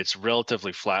 But it's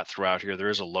relatively flat throughout here. There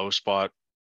is a low spot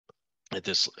at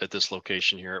this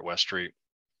location here at West Street.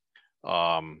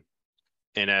 And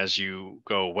as you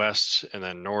go west and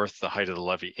then north, the height of the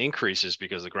levee increases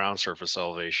because the ground surface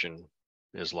elevation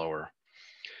is lower.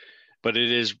 But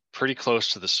it is pretty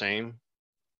close to the same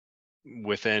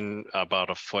within about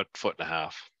a foot and a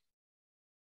half.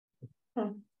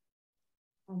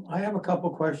 I have a couple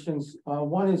questions.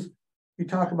 One is, you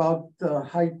talk about the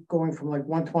height going from like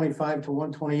 125 to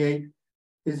 128.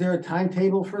 Is there a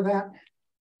timetable for that?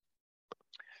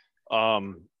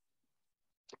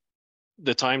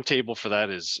 The timetable for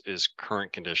that is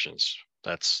current conditions.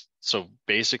 So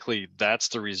basically that's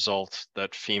the result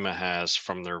that FEMA has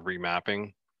from their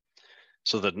remapping.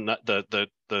 So the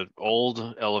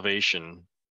old elevation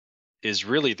is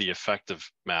really the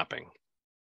effective mapping,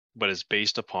 but it's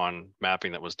based upon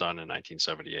mapping that was done in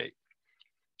 1978.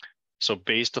 So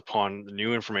based upon the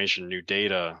new information, new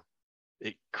data,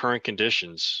 current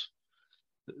conditions,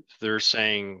 they're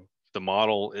saying the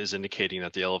model is indicating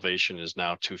that the elevation is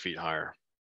now 2 feet higher.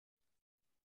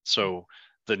 So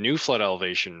the new flood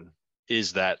elevation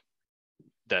is that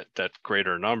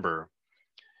greater number.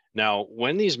 Now,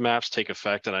 when these maps take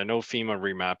effect, and I know FEMA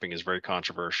remapping is very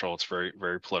controversial, it's very,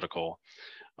 very political,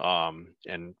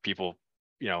 and people,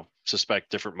 suspect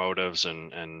different motives,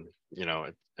 and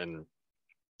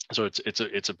so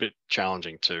it's a bit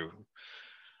challenging to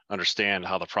understand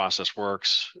how the process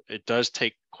works. It does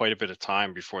take quite a bit of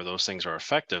time before those things are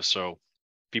effective, so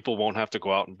people won't have to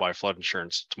go out and buy flood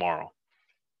insurance tomorrow.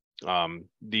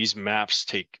 These maps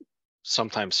take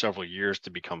sometimes several years to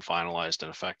become finalized and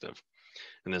effective,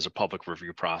 and there's a public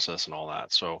review process and all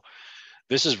that. So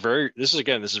this is very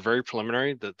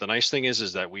preliminary. The nice thing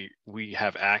is that we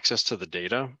have access to the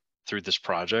data through this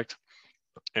project,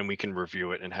 and we can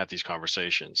review it and have these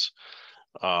conversations.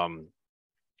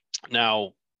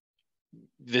 Now,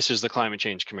 this is the Climate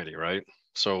Change Committee, right?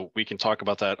 So we can talk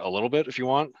about that a little bit if you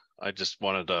want. I just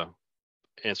wanted to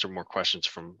answer more questions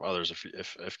from others if you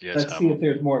guys Let's have see them. if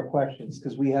there's more questions,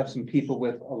 because we have some people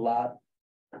with a lot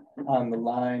on the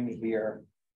line here.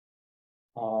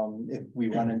 If we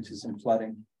run into some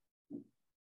flooding.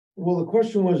 Well, the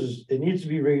question was, it needs to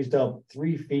be raised up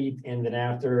 3 feet and then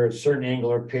after a certain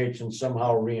angular pitch and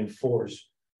somehow reinforced.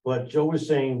 But Joe was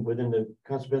saying within the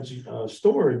consequence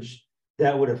storage,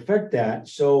 that would affect that.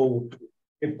 So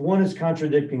if one is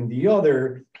contradicting the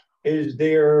other,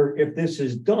 if this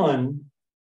is done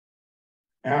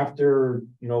after,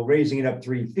 raising it up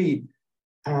 3 feet,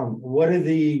 what are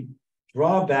the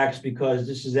drawbacks? Because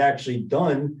this is actually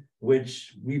done,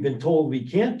 which we've been told we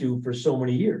can't do for so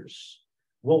many years.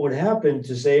 What would happen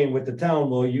to saying with the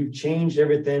town, well, you've changed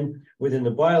everything within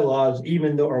the bylaws,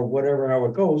 even though, or whatever, how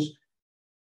it goes.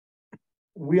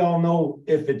 We all know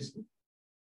if it's,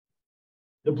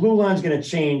 the blue line's going to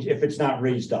change if it's not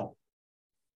raised up.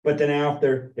 But then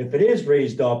after, if it is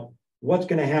raised up, what's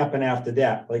going to happen after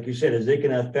that? Like you said, is it going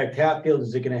to affect Hatfield?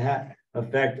 Is it going to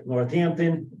affect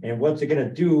Northampton? And what's it going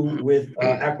to do with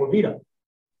Aquavita?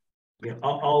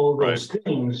 All of those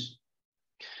things.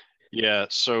 Yeah,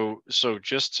 so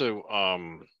just to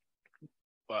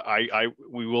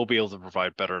we will be able to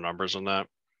provide better numbers on that,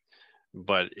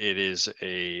 but it is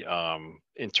a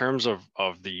in terms of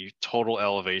the total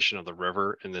elevation of the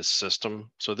river in this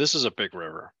system. So this is a big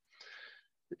river.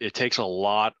 It takes a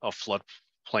lot of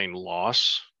floodplain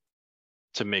loss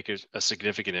to make a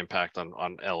significant impact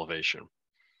on elevation.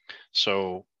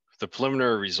 So the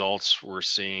preliminary results we're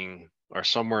seeing are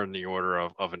somewhere in the order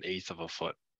of 1/8 of a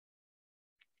foot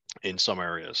in some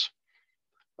areas.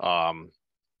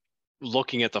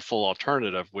 Looking at the full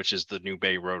alternative, which is the New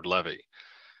Bay Road levee.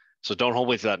 So don't hold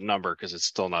me to that number because it's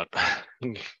still not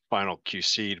final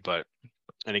QC'd, but,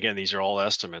 and again, these are all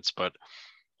estimates, but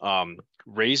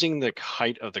raising the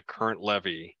height of the current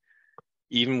levee,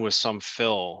 even with some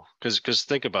fill, because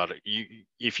think about it,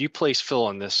 if you place fill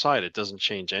on this side, it doesn't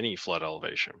change any flood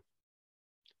elevation.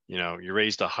 You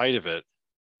raise the height of it,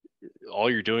 all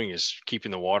you're doing is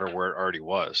keeping the water where it already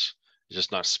was. It's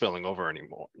just not spilling over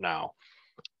anymore now.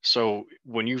 So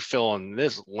when you fill on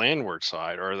this landward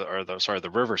side or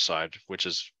the river side, which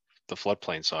is the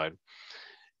floodplain side,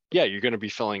 yeah, you're going to be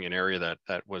filling an area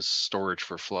that was storage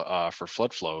for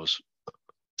flood flows,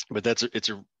 but it's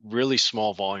a really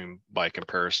small volume by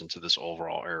comparison to this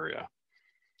overall area.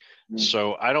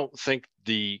 So I don't think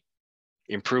the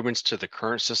improvements to the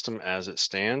current system as it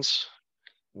stands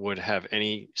would have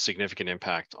any significant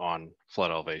impact on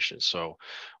flood elevation. So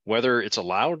whether it's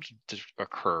allowed to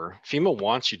occur, FEMA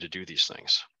wants you to do these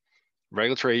things.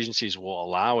 Regulatory agencies will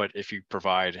allow it if you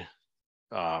provide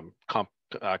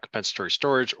compensatory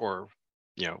storage, or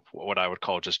what I would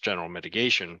call just general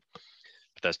mitigation.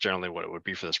 But that's generally what it would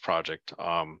be for this project.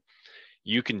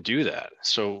 You can do that.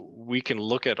 So we can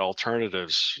look at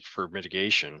alternatives for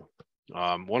mitigation.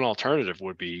 One alternative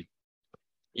would be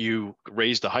you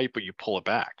raise the height, but you pull it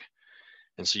back.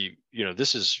 And so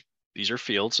these are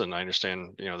fields, and I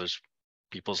understand, there's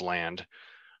people's land,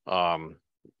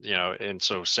 and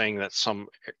so saying that some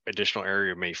additional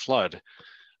area may flood,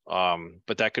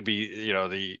 but that could be,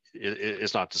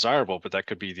 it's not desirable, but that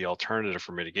could be the alternative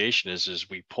for mitigation is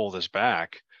we pull this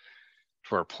back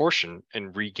for a portion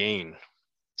and regain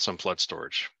some flood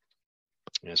storage.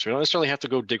 So we don't necessarily have to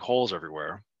go dig holes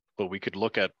everywhere, but we could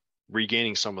look at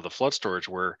regaining some of the flood storage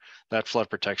where that flood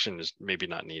protection is maybe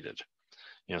not needed.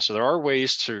 So there are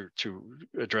ways to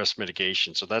address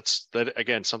mitigation. So that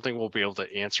again, something we'll be able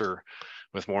to answer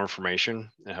with more information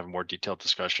and have a more detailed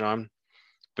discussion on.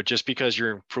 But just because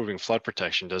you're improving flood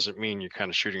protection doesn't mean you're kind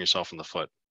of shooting yourself in the foot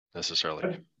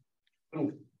necessarily.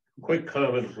 Quick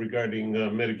comment regarding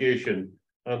mitigation.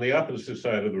 On the opposite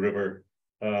side of the river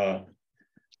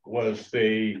was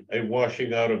a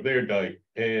washing out of their dike,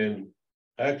 and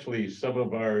actually some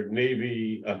of our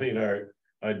Navy,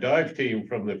 our dive team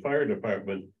from the fire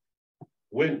department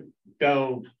went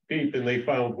down deep, and they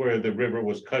found where the river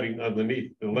was cutting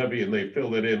underneath the levee, and they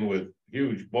filled it in with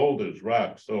huge boulders,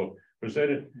 rocks. So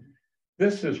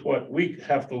this is what we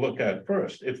have to look at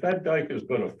first. If that dike is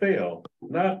going to fail,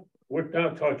 we're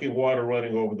not talking water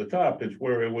running over the top. It's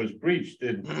where it was breached,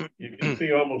 and you can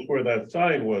see almost where that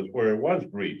sign was, where it was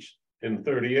breached in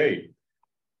 38.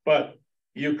 But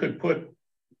you could put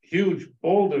huge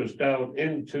boulders down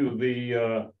into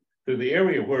the to the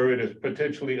area where it is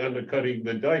potentially undercutting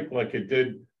the dike, like it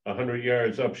did 100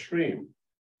 yards upstream,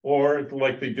 or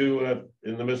like they do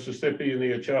in the Mississippi and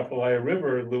the Atchafalaya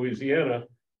River in Louisiana.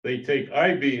 They take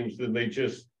I-beams and they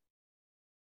just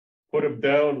put them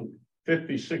down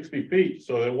 50, 60 feet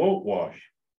so it won't wash.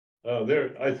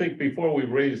 I think before we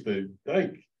raise the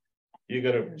dike, you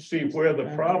got to see where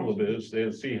the problem is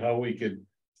and see how we could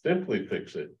simply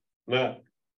fix it, not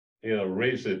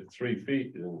raise it 3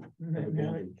 feet.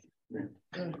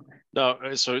 No,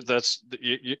 so that's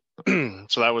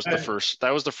so that was the first.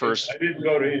 That was the first. I didn't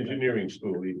go to engineering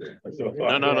school either.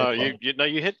 No.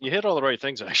 You hit all the right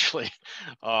things actually.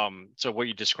 So what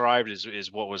you described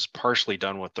is what was partially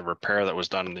done with the repair that was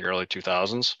done in the early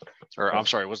 2000s, or I'm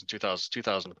sorry, it wasn't 2000,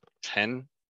 2010,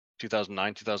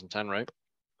 2009, 2010, right?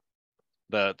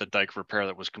 The dike repair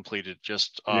that was completed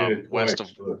just west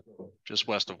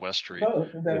of West Street.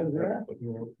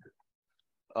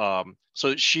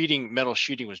 So metal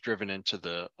sheeting was driven into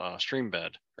the stream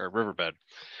bed or riverbed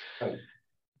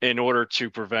in order to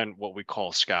prevent what we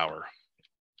call scour.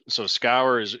 So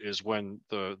scour is when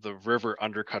the river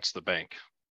undercuts the bank.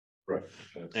 Right.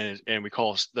 And we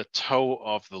call the toe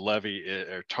of the levee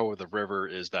or toe of the river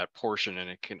is that portion, and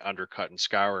it can undercut and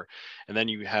scour. And then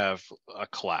you have a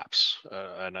collapse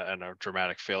and a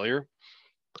dramatic failure.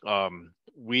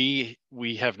 We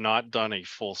have not done a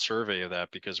full survey of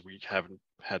that because we haven't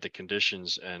had the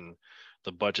conditions and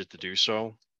the budget to do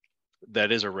so.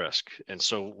 That is a risk. And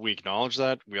so we acknowledge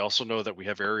that. We also know that we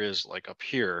have areas like up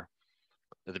here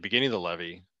at the beginning of the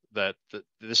levee that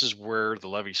this is where the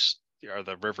levee or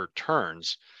the river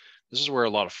turns. This is where a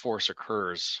lot of force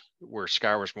occurs, where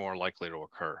scour is more likely to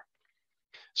occur.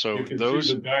 So you can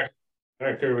see the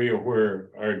back area where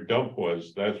our dump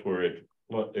was. That's where it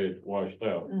washed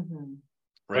out. Mm-hmm.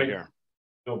 Right here.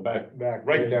 No, back,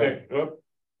 right there. Oh,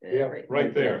 yeah,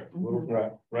 right there.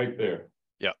 Mm-hmm. Right there.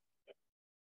 Yeah.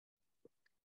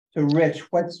 So Rich,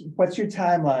 what's your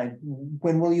timeline?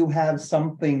 When will you have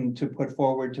something to put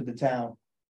forward to the town?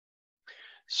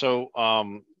 So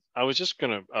I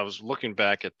was looking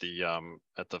back at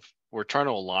we're trying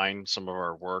to align some of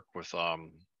our work with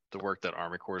the work that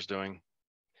Army Corps is doing.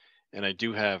 And I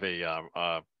do have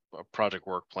a project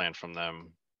work plan from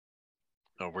them.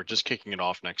 We're just kicking it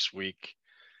off next week.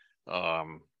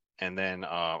 And then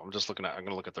I'm going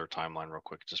to look at their timeline real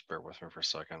quick. Just bear with me for a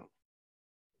second.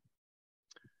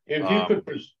 If you could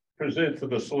present to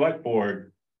the select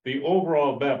board the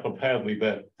overall map of Hadley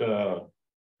that a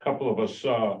couple of us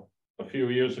saw a few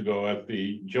years ago at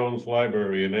the Jones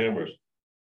Library in Amherst.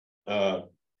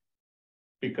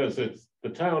 Because the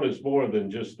town is more than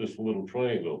just this little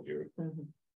triangle here.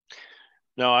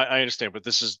 No, I understand, but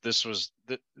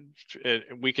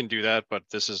we can do that, but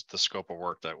this is the scope of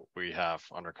work that we have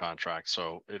under contract.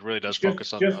 So it really does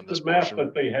focus on Just this the map portion.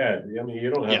 that they had. I mean, you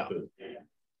don't Yeah. have to.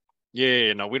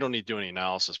 Yeah, no, we don't need to do any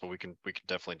analysis, but we can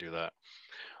definitely do that.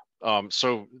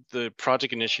 So the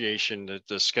project initiation,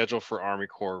 the schedule for Army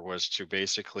Corps was to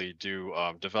basically do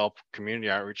develop community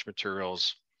outreach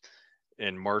materials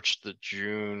in March to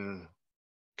June,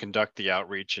 conduct the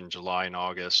outreach in July and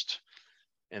August,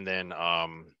 and then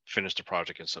finish the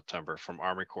project in September from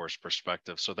Army Corps'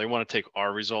 perspective. So they want to take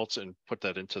our results and put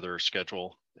that into their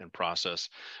schedule and process.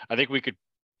 I think we could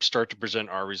start to present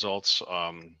our results.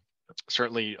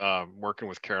 Certainly working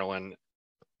with Carolyn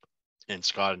and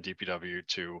Scott and DPW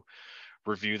to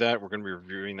review that. We're going to be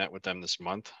reviewing that with them this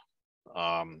month.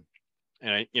 And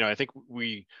I think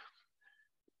we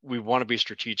want to be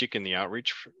strategic in the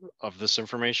outreach of this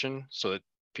information so that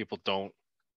people don't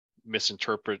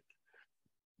misinterpret.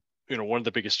 One of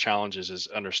the biggest challenges is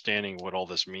understanding what all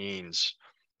this means,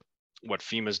 what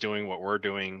FEMA's doing, what we're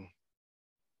doing,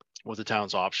 what the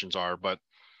town's options are. But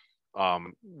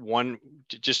one,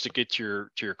 just to get to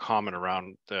your comment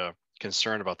around the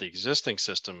concern about the existing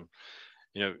system,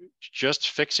 just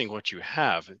fixing what you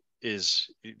have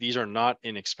these are not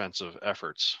inexpensive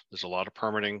efforts. There's a lot of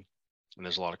permitting and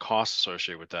there's a lot of costs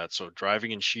associated with that. So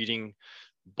driving and sheeting,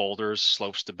 boulders,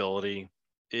 slope stability,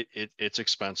 it's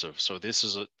expensive. So this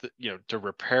is to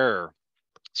repair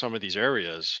some of these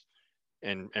areas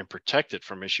and protect it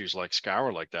from issues like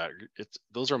scour like that.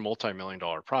 Those are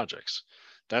multi-million-dollar projects.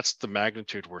 That's the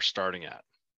magnitude we're starting at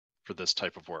for this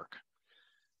type of work.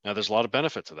 Now, there's a lot of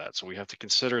benefit to that. So we have to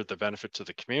consider the benefit to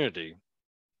the community,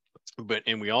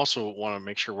 and we also want to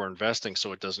make sure we're investing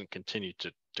so it doesn't continue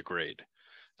to degrade,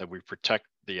 that we protect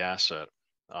the asset.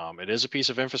 It is a piece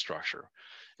of infrastructure.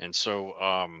 And so,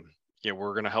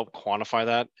 we're going to help quantify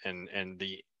that, and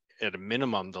at a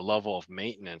minimum, the level of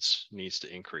maintenance needs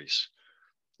to increase.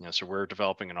 So we're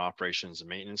developing an operations and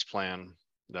maintenance plan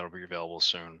that'll be available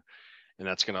soon. And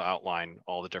that's going to outline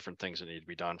all the different things that need to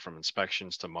be done, from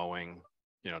inspections to mowing,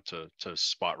 to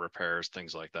spot repairs,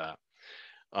 things like that.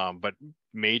 But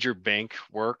major bank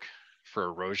work for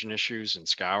erosion issues and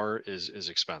scour is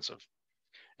expensive.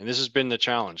 And this has been the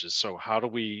challenge, is so how do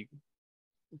we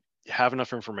have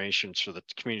enough information so that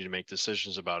the community to make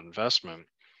decisions about investment,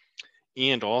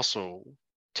 and also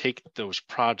take those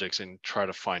projects and try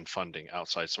to find funding,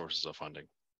 outside sources of funding.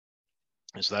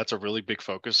 And so that's a really big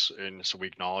focus. And so we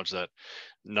acknowledge that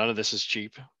none of this is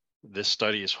cheap. This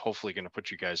study is hopefully going to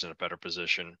put you guys in a better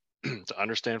position to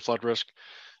understand flood risk,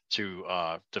 to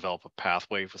develop a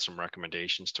pathway with some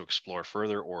recommendations to explore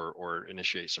further, or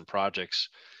initiate some projects,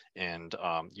 and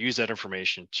use that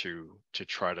information to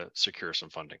try to secure some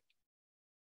funding.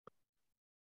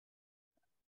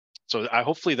 So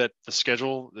hopefully that the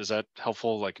schedule, is that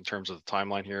helpful, like in terms of the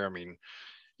timeline here? I mean,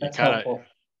 you kind of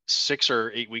 6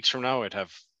 or 8 weeks from now, I'd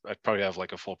probably have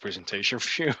like a full presentation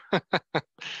for you.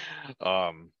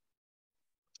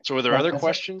 So are there other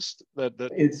questions that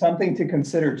it's something to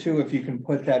consider too, if you can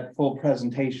put that full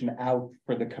presentation out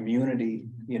for the community,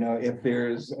 if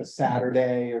there's a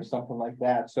Saturday or something like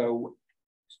that, so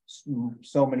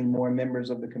many more members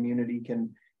of the community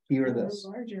can hear this.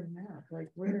 Larger map, like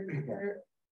where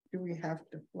do we have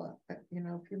to flood?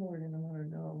 People are gonna want to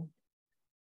know.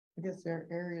 I guess there are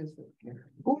areas that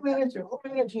Who manages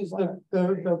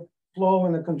the flow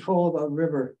and the control of the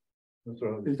river?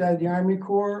 Is that the Army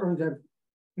Corps, or is that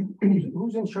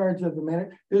who's in charge of the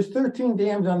management? There's 13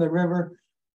 dams on the river.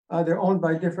 They're owned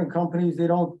by different companies. They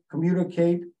don't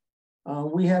communicate.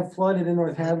 We have flooded in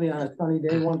North Hadley on a sunny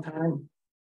day one time.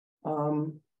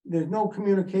 There's no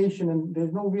communication and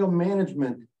there's no real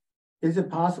management. Is it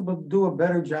possible to do a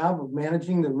better job of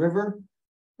managing the river?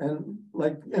 And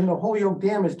like in the Holyoke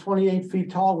Dam is 28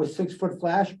 feet tall with 6-foot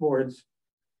flashboards.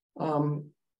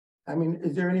 I mean,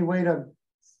 is there any way to,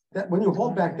 that when you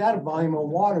hold back that volume of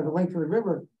water, the length of the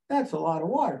river, that's a lot of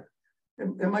water.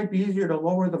 It might be easier to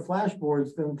lower the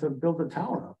flashboards than to build a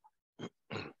town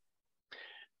up.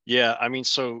 Yeah, I mean,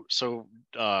 so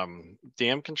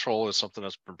dam control is something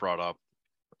that's been brought up.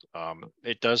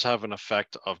 It does have an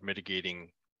effect of mitigating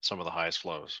some of the highest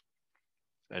flows.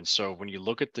 And so when you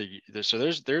look at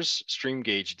there's stream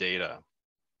gauge data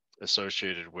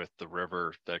associated with the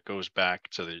river that goes back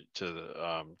to the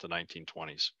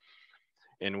 1920s.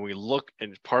 And we look,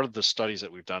 and part of the studies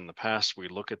that we've done in the past, we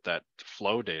look at that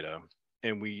flow data,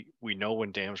 and we know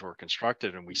when dams were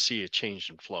constructed, and we see a change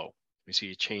in flow. We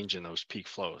see a change in those peak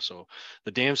flows. So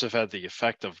the dams have had the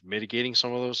effect of mitigating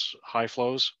some of those high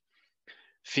flows.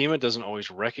 FEMA doesn't always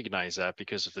recognize that,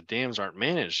 because if the dams aren't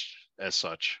managed as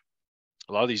such,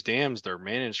 a lot of these dams, they're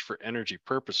managed for energy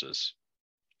purposes.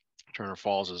 Turner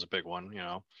Falls is a big one, you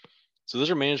know. So those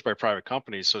are managed by private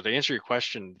companies. So to answer your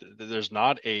question, there's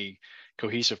not a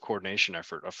cohesive coordination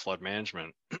effort of flood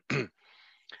management.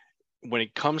 When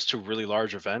it comes to really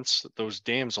large events, those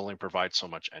dams only provide so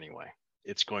much anyway.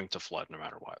 It's going to flood no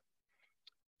matter what.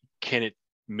 Can it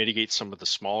mitigate some of the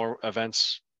smaller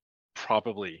events?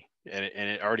 Probably, and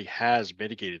it already has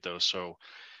mitigated those. So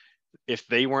if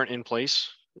they weren't in place,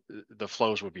 the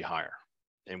flows would be higher,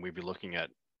 and we'd be looking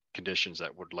at conditions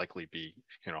that would likely be,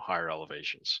 you know, higher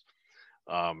elevations.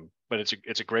 But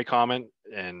it's a great comment,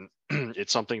 and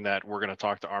it's something that we're going to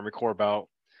talk to Army Corps about.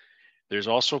 There's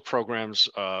also programs.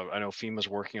 I know FEMA's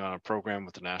working on a program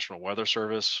with the National Weather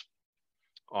Service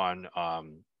on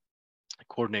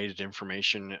coordinated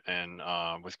information and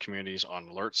with communities on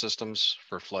alert systems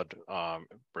for flood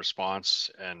response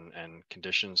and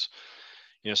conditions.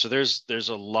 You know, so there's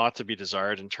a lot to be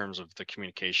desired in terms of the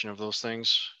communication of those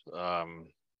things. You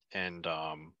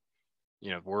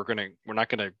know, we're not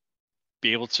gonna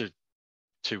be able to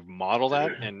model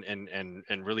that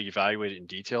and really evaluate it in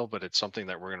detail, but it's something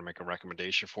that we're going to make a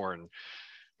recommendation for. And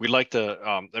we'd like to,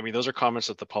 I mean, those are comments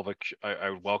that the public, I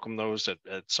would welcome those at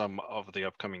some of the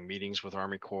upcoming meetings with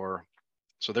Army Corps.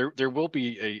 So there will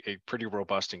be a pretty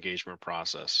robust engagement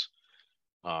process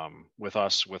with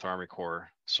us, with Army Corps.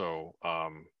 So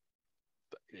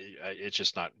it's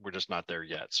just not, we're just not there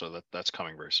yet. So that's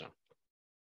coming very soon.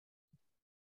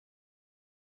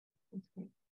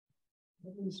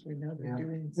 At least we know they're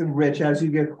doing. Rich, as you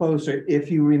get closer,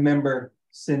 if you remember,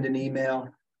 send an email.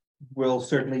 We'll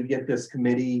certainly get this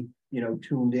committee, you know,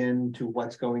 tuned in to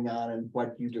what's going on and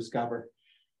what you discover.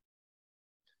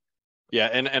 Yeah,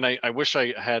 and I wish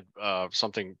I had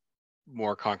something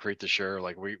more concrete to share.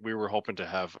 Like we were hoping to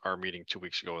have our meeting 2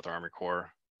 weeks ago with Army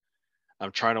Corps.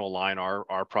 I'm trying to align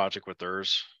our project with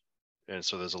theirs, and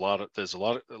so there's a lot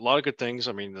of good things.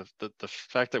 I mean, the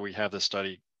fact that we have this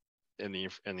study and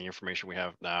the information we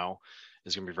have now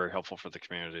is going to be very helpful for the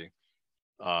community.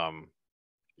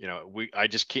 You know, we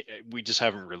just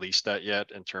haven't released that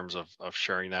yet in terms of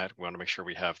sharing that. We want to make sure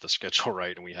we have the schedule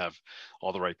right and we have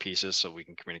all the right pieces so we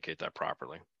can communicate that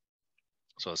properly.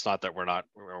 So it's not that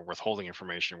we're withholding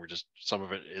information. We're just, some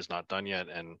of it is not done yet.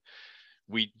 And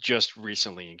we just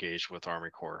recently engaged with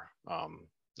Army Corps.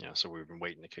 You know, so we've been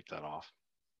waiting to kick that off.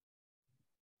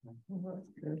 Well, that's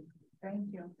good.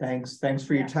 Thank you. Thanks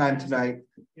for your time tonight.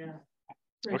 Yeah.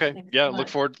 Okay. Yeah. Look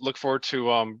forward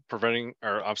to providing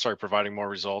more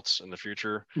results in the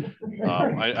future.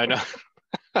 I know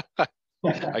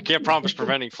I can't promise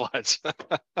preventing floods.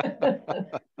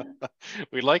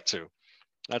 We'd like to.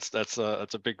 That's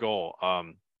a big goal.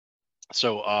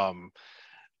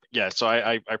 Yeah, so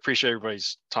I appreciate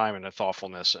everybody's time and the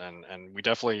thoughtfulness, and we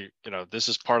definitely, you know, this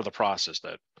is part of the process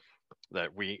that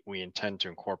we intend to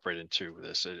incorporate into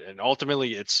this. And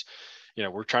ultimately it's, you know,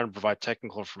 we're trying to provide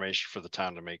technical information for the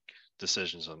town to make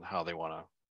decisions on how they want to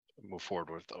move forward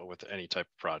with any type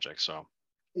of project. So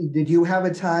did you have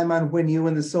a time on when you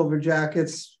and the Silver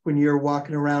Jackets, when you're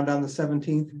walking around on the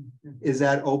 17th, is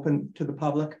that open to the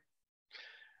public?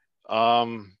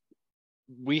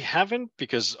 We haven't,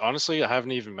 because honestly, I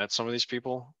haven't even met some of these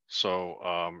people.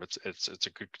 So it's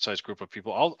a good sized group of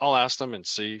people. I'll ask them and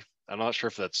see. I'm not sure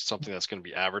if that's something that's going to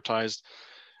be advertised.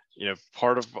 You know,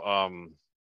 part of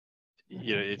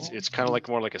you know, it's kind of like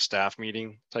more like a staff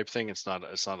meeting type thing. It's not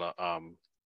a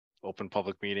open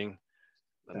public meeting.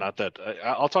 Not that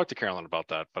I'll talk to Carolyn about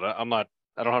that, but I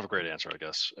don't have a great answer. I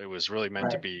guess it was really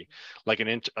meant to be like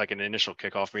an initial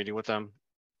kickoff meeting with them.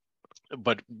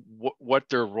 But what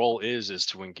their role is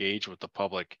to engage with the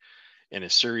public in a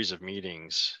series of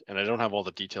meetings. And I don't have all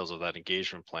the details of that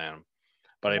engagement plan,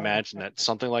 but I imagine that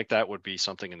something like that would be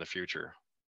something in the future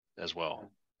as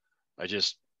well.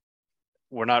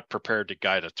 We're not prepared to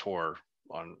guide a tour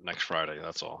on next Friday.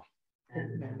 That's all.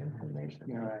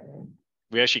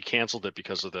 We actually canceled it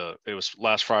because of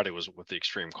last Friday was with the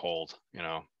extreme cold, you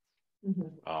know,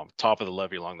 top of the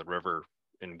levee along the river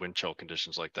in wind chill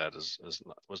conditions like that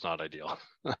was not ideal.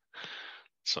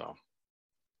 So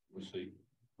We'll see.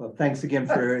 Well, thanks again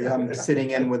for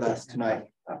sitting in with us tonight.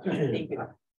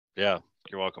 Yeah,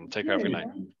 you're welcome. Take care. Have a good night.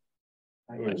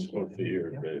 It's supposed to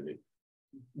year, maybe.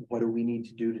 What do we need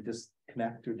to do to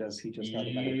disconnect, or does he just have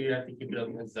another? You have to keep it up.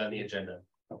 It's on the agenda.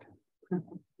 Okay.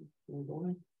 You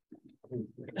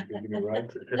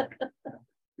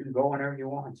can go whenever you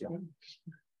want, John.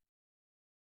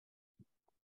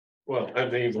 Well, I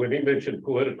mean, when he mentioned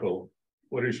political,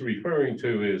 what he's referring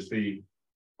to is the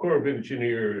Corps of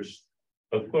Engineers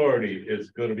authority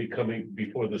is going to be coming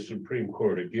before the Supreme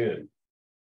Court again.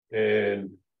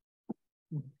 And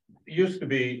it used to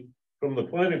be, from the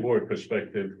planning board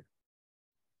perspective,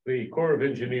 the Corps of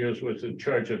Engineers was in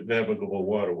charge of navigable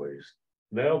waterways.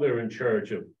 Now they're in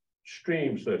charge of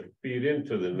streams that feed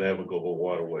into the navigable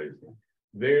waterways.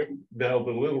 They're now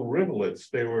the little rivulets,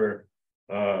 they were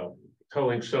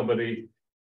telling somebody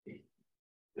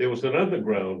it was an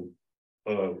underground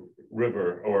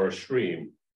river or a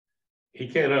stream. He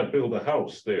cannot build a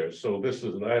house there. So this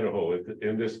is in Idaho,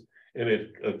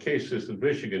 a case is in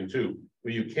Michigan too,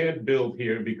 where you can't build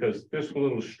here because this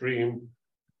little stream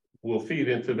will feed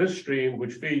into this stream,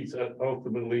 which feeds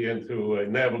ultimately into a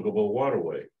navigable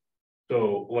waterway.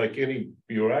 So like any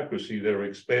bureaucracy, they're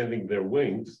expanding their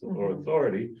wings or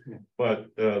authority. But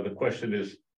the question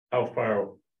is, how far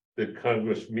did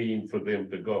Congress mean for them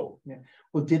to go? Yeah.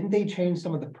 Well, didn't they change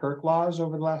some of the perk laws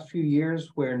over the last few years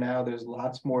where now there's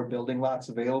lots more building lots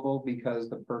available because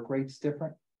the perk rate's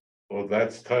different? Well,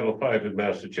 that's Title V in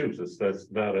Massachusetts. That's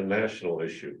not a national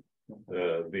issue.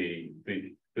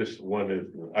 This one is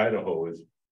Idaho is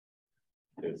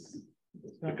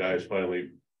the guy's finally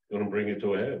going to bring it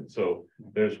to a head. So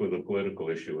there's where the political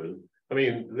issue is. I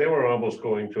mean, they were almost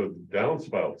going to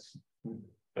downspouts.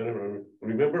 I don't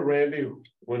remember, Randy,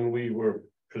 when we were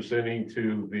presenting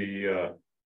to the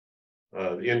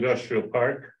industrial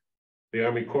park, the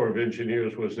Army Corps of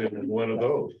Engineers was in one of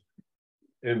those.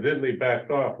 And then they backed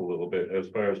off a little bit as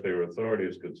far as their authority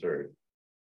is concerned.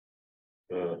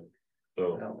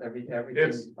 Well, everything,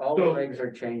 all the regs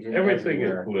are changing. Everything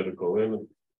everywhere. is political, and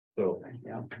so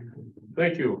Yeah.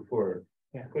 thank you for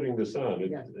Yeah. putting this on.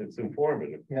 It's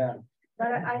informative. Yeah.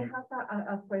 But I have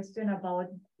a question about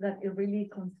that it really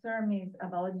concerns me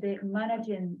about the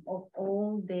managing of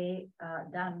all the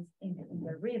dams in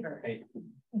the river. Right.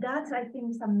 That's, I think,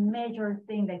 is a major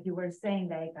thing that you were saying,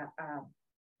 like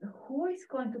who is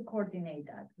going to coordinate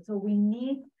that? So we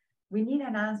need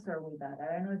an answer with that.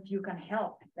 I don't know if you can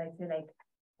help, like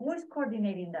who is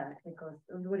coordinating that? Because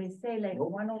what they say, like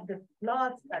one of the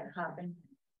floods that happened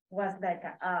was like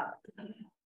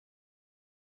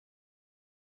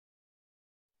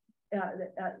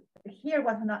here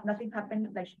was nothing happened.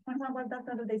 Like when was that?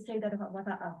 Do they say that was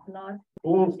a flood?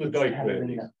 Who owns the dike,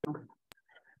 Randy?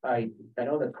 I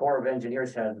know the Corps of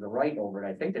Engineers has the right over it.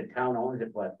 I think the town owns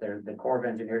it, but the Corps of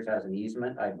Engineers has an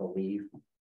easement, I believe.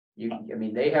 I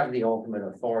mean, they have the ultimate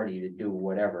authority to do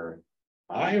whatever.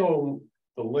 I own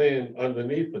the land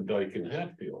underneath the dike in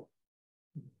Hatfield.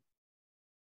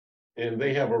 And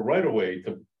they have a right of way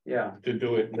to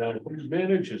do it. Now, who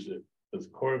manages it? Does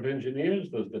the Corps of Engineers?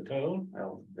 Does the town?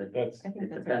 Well, That's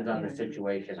it depends on the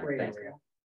situation, I think.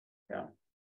 Yeah.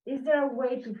 Is there a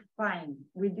way to find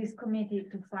with this committee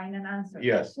to find an answer?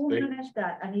 Yes, Who they- manage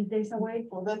that? And if there's a way.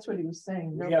 Well, that's what he was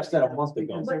saying. We asked that a month ago.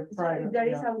 Because But they're so private, there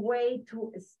is yeah. a way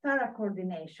to start a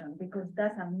coordination because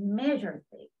that's a major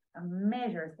thing,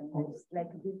 It's like,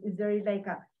 is there like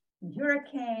a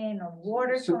hurricane or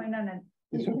water So- going on and.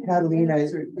 So Catalina,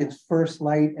 it's First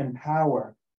Light and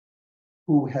Power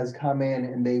who has come in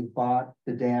and they've bought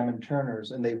the dam in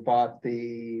Turners and they've bought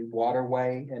the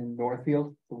waterway in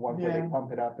Northfield, the one where they Yeah.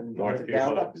 pump it up and. Northfield.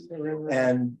 down.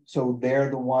 And so they're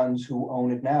the ones who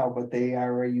own it now, but they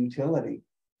are a utility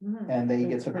Mhm. and they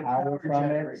get It's the for power power from it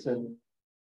generation. and.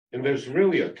 And there's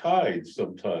really a tide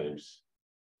sometimes.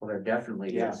 Well, there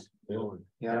definitely Yeah. is,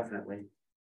 Yeah. definitely.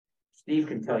 Steve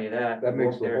can tell you that. That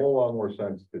makes a There. whole lot more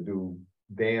sense to do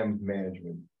dam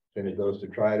management than it does to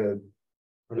try to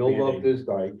build up this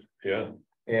dike. Yeah,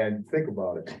 And think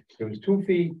about it, it was 2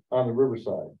 feet on the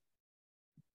riverside.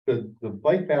 The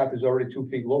bike path is already 2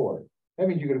 feet lower, that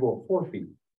means you're gonna go 4 feet.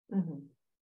 Mhm.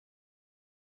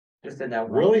 Just in that.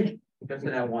 Really? Just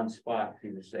in that one spot, he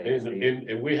was saying. and, Steve.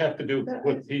 and we have to do That-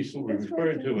 what he's that's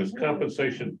referring right. to as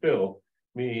compensation fill.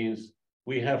 Means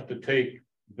we have to take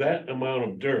that amount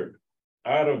of dirt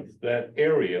out of that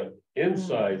area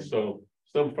inside, so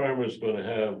some farmer's gonna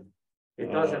have. It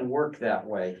doesn't work that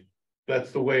way.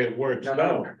 That's the way it works No,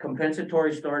 now. no,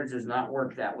 compensatory storage does not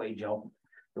work that way, Joe.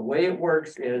 The way it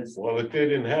works is, Well, it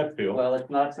did in Hatfield. well, it's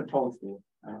not supposed to.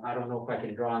 I don't know if I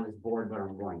can draw on this board, but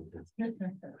I'm going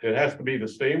to. It has to be the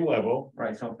same level.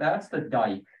 Right, so if that's the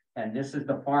dike, and this is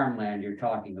the farmland you're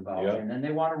talking about, Yeah. and then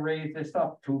they want to raise this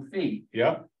up 2 feet,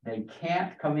 Yep, they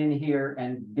can't come in here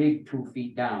and dig 2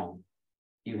 feet down.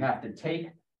 You have to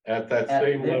take at that At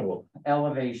same the- level.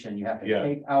 elevation, you have to Yeah.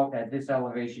 take out at this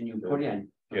elevation you put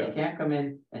in. So Yeah. you can't come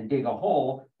in and dig a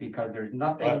hole because there's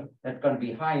nothing that's gonna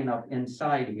be high enough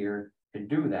inside here to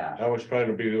do that. I was trying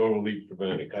to be overly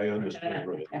dramatic. I understand.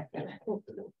 Right.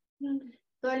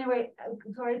 So anyway,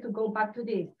 sorry to go back to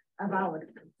this about,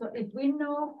 so if we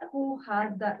know who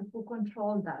has that, who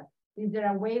controls that, is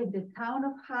there a way of the town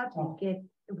of Hadley get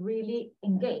really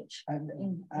engaged?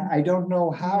 I don't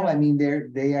know how, I mean,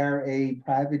 they are a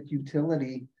private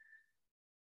utility.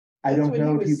 I That's don't what he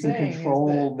know if was you can saying, is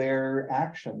control their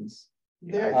actions.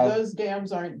 Those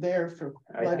dams aren't there for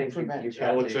I flood think you prevention.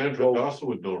 have to Alexandra go, also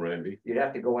would know, Randy. you'd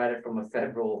have to go at it from a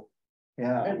federal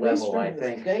Yeah, At least level, I from the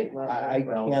think. state level. I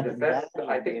Well, can't the federal, imagine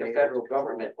I think the federal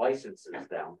government licenses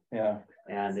them, yeah,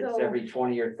 and it's So- every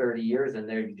 20 or 30 years, and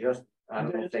they're just, I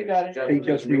don't know if They they gotta- they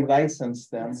just renewed it. relicense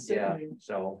them. Yeah,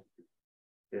 so.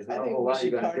 There's I not a think whole we lot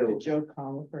you're should gonna talk to do, Joe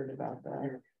Comerford about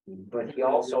that. but he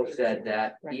also said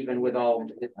that even with all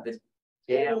the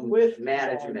dam With-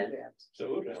 management,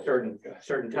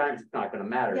 certain times it's not gonna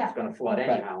matter, it's gonna flood Right,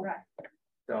 anyhow. right.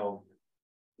 So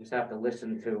just have to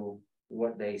listen to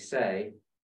what they say.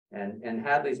 And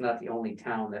Hadley's not the only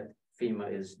town that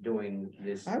FEMA is doing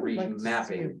this I would like to see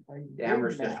remapping. a big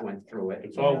Amherst map. just went through it.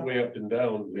 It's all the way up and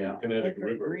down Yeah. the Connecticut Like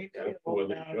a River. green That's field where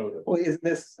they down. showed it. Well, isn't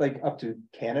this like up to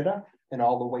Canada and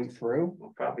all the way through?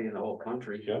 Well, probably in the whole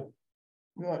country. Yeah.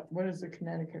 What is the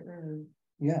Connecticut River?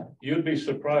 Yeah, You'd be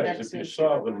surprised if you Texas.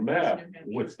 saw the map,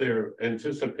 what they're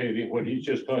anticipating, what he's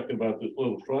just talking about, this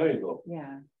little triangle.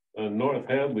 Yeah. North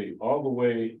Hadley, all the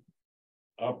way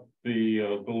up the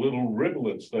little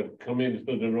rivulets that come into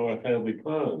the North Hadley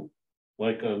Pond.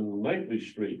 Like on Knightley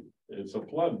Street, it's a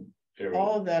flood area.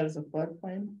 All of that is a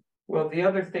floodplain? Well, the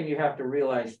other thing you have to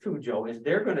realize too, Joe, is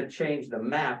they're gonna change the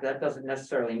map. That doesn't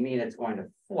necessarily mean it's going to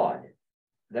flood.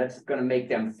 That's gonna make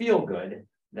them feel good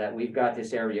that we've got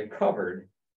this area covered.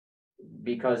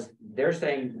 Because they're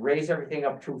saying raise everything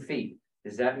up 2 feet.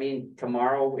 Does that mean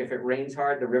tomorrow, if it rains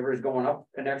hard, the river is going up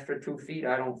an extra 2 feet?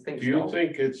 I don't think Do you so.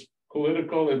 think it's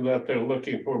political in that they're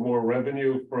looking for more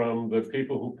revenue from the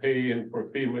people who pay in for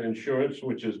FEMA insurance,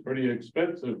 which is pretty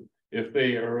expensive if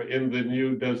they are in the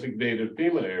new designated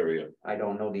FEMA area? I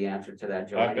don't know the answer to that,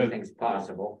 Joe. I bet- Anything's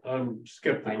possible. I'm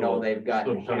skeptical. I know they've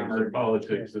gotten Sometimes the hammered.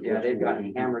 politics. Yeah, they've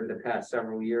gotten hammered the past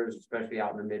several years, especially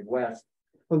out in the Midwest.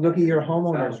 but look at your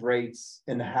homeowners rates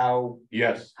and how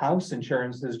Yes, house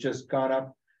insurance has just gone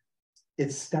up.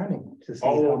 It's stunning to see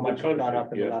All how over the much it's gone country,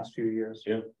 up in the yeah. last few years.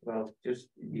 Well, just,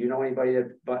 you know anybody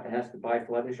that has to buy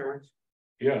flood insurance?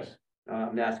 yes.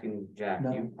 I'm asking Jack,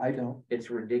 No, you, I don't.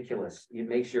 it's ridiculous. It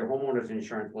makes your homeowner's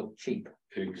insurance look cheap.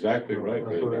 Exactly right.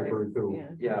 That's what I Randy. heard too.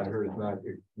 Yeah. I heard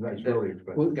it's really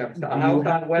expensive. Well, Got do A you house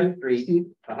have on West to, Street, Steve?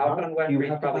 a house on West You Street,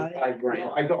 have to probably buy it?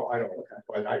 $5,000. I don't,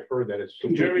 but I've heard that it's.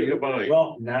 Jerry Devine.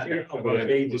 Well, not Yeah, now, but if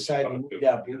they decide to move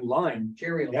that blue line,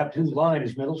 that blue line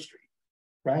is Middle Street.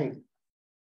 Right,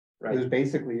 it was Right,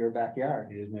 basically your backyard.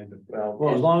 well,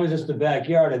 Well, as long as it's the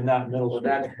backyard and not Middle well,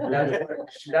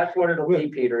 Street. that's what it'll be,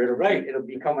 Peter. Right. It'll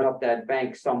be coming up that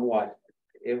bank somewhat.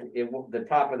 The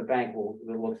top of the bank will,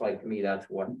 it looks like to me, that's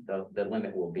what the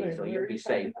limit will be, so you'll be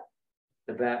safe.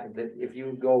 If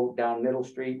you go down Middle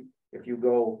Street, if you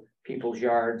go people's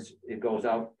yards, it goes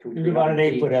out to. It's about an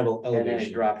 8-foot And then it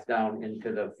elevation. drops down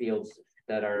into the fields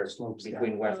that are Slopes down.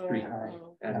 between West Street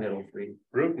Oh. and Middle Street.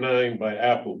 Route 9 by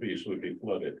Applebee's would be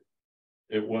flooded.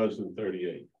 It was in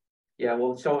 38. Yeah,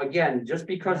 well, so again, just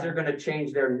because they're gonna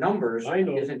change their numbers I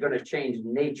know. isn't gonna change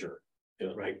nature.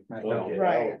 Yeah. Right. Right. Okay.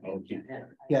 Right. Okay.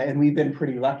 Yeah, and we've been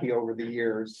pretty lucky over the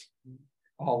years,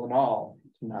 all in all,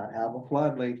 to not have a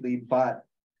flood lately, but.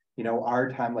 You know, our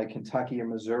time, like Kentucky or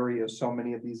Missouri, or so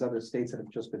many of these other states that have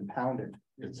just been pounded.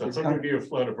 It's a 100-year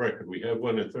flood of record. We have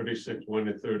one in 36, one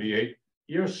in 38.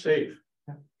 You're safe.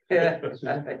 Yeah,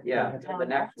 the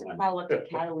next one. Follow up to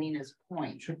Catalina's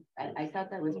point. I thought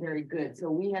that was very good.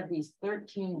 So we have these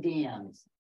 13 dams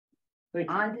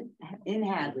in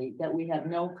Hadley that we have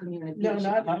no communication.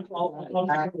 Up and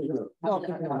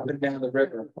down the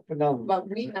river. But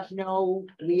we have no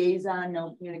liaison,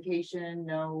 no communication,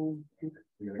 no.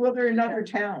 Well, they're in other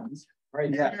towns.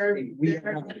 Right. Yeah.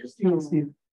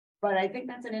 But I think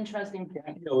that's an interesting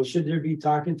point. You know, should there be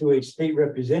talking to a state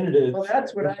representative? Well,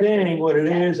 that's what I Saying think. what it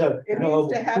is of, It you know,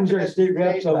 needs to happen who's our at state the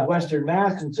reps state of level. Western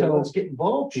Mass and so So- let's get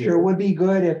involved Sure here. would be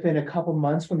good if in a couple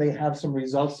months, when they have some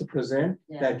results to present,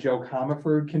 Yeah. that Joe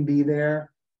Comerford can be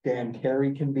there, Dan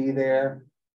Carey can be there.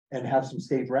 And have some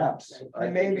state reps. I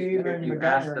think Maybe if even you the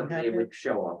asked governor them, they had would it.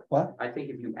 show up. What? I think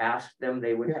if you asked them,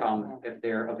 they would Yeah. come if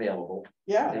they're available.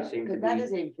 They Yeah, seem to Because that be.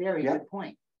 is a very Yeah. good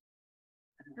point.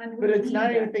 And but we it's need not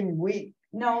that. anything we,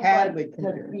 No, Hadley but can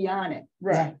to do. be on it,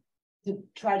 right, to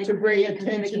try to. to bring create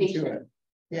attention to communication, it.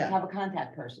 Yeah. Have a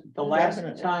contact person. The last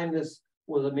Definitely. time this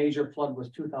was a major flood was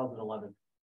 2011,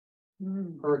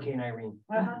 Hurricane Irene.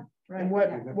 Uh-huh. And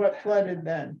what flooded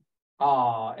then?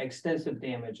 Extensive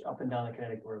damage up and down the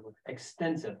Connecticut River,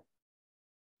 extensive.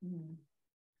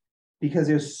 Because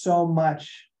there's so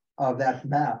much of that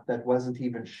map that wasn't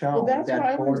even shown. Well, that's that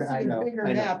why I want border- to see a know, bigger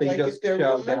I know, map, they like just if there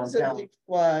show was a downtown. big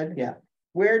flood. Yeah.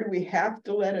 Where do we have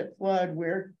to let it flood?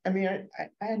 Where, I mean, I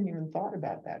hadn't even thought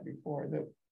about that before,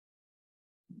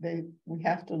 that we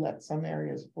have to let some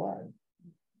areas flood.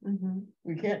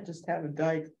 We can't just have a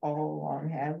dike all along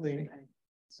Hadley.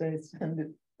 Say send it.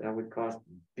 That would cost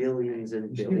billions and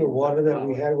You billions. see the water of that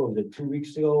we dollars. had, what was it, 2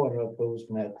 weeks ago? I don't know if it was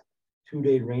from that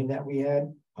 2-day rain that we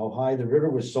had, how high the river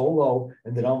was so low,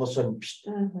 and then all of a sudden,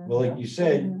 well, like you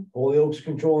said, Holyoke's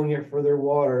controlling it for their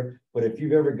water, but if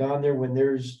you've ever gone there when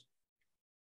there's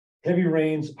heavy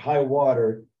rains, high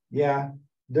water, yeah,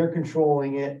 they're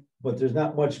controlling it, but there's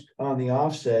not much on the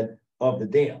offset of the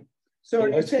dam. So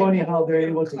It's funny how they're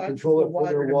able to control it for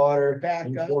their water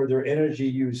and for their energy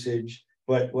usage,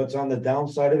 but what's on the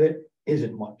downside of it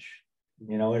isn't much.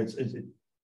 You know,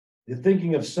 you're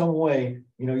thinking of some way,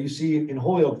 you know, you see in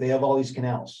Holyoke, they have all these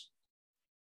canals.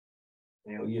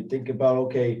 You know, you think about,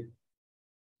 okay,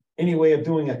 any way of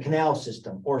doing a canal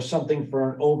system or something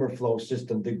for an overflow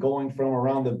system to going from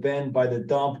around the bend by the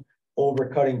dump over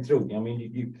cutting through. I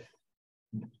mean,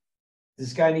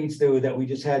 this guy needs to, that we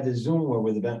just had the Zoom where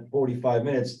with about 45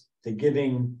 minutes to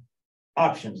giving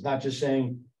options, not just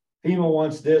saying FEMA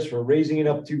wants this, we're raising it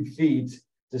up 2 feet,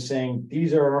 to saying,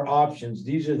 these are our options,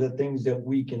 these are the things that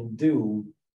we can do.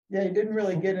 Yeah, you didn't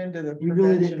really get into the You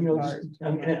really didn't, prevention you know, part. just,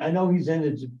 I mean, I know he's in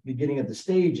the beginning of the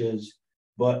stages,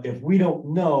 but if we don't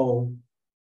know,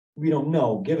 we don't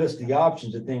know. Give us the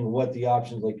options to think what the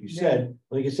options, like you said,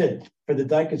 like I said, for the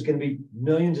dike, it's gonna be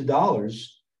millions of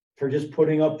dollars for just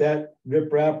putting up that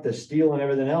riprap, the steel and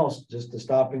everything else, just to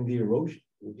stopping the erosion.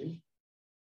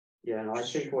 Yeah, and I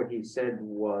think what he said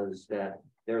was that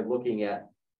they're looking at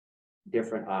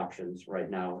different options right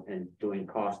now and doing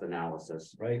cost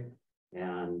analysis. Right.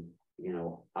 And, you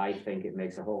know, I think it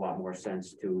makes a whole lot more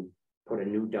sense to put a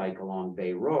new dike along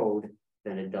Bay Road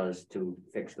than it does to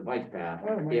fix the bike path.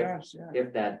 Oh my gosh, yeah.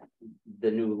 If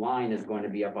the new line is going to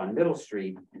be up on Middle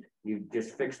Street, you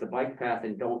just fix the bike path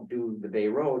and don't do the Bay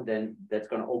Road, then that's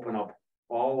gonna open up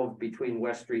all of between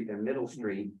West Street and Middle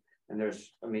Street. And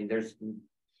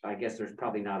I guess there's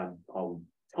probably not a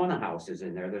ton of houses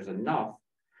in there, there's enough.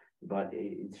 But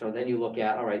so then you look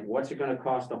at, all right, what's it gonna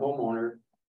cost the homeowner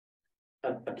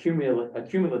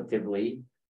accumulatively,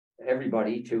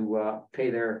 everybody to pay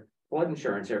their flood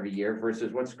insurance every year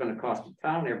versus what's gonna cost the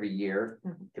town every year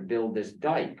to build this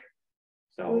dike.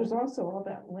 Well, there's So, also all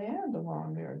that land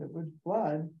along there that would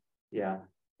flood. yeah,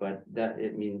 but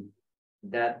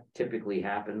that typically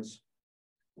happens.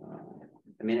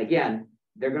 I mean, again,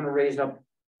 they're gonna raise up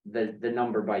the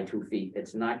number by 2 feet.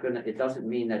 It's not gonna, it doesn't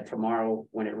mean that tomorrow,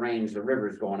 when it rains, the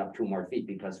river's going up 2 more feet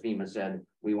because FEMA said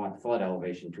we want the flood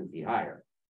elevation 2 feet higher.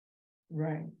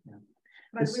 Right.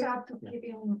 But we have to keep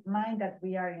in mind that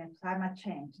we are in a climate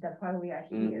change, that's why we are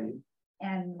here.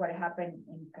 And what happened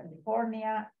in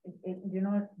California, you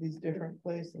know, These different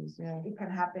places, yeah. it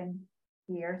can happen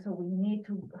here, so we need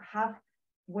to have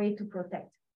way to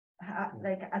protect.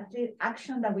 Like at least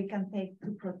action that we can take to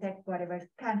protect whatever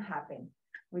can happen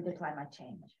with the climate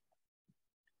change.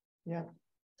 Yeah.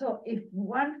 So if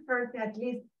one first, at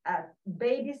least a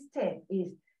baby step is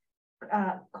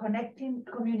connecting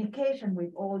communication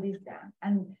with all these dams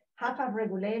and have a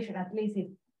regulation, at least if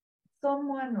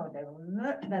someone or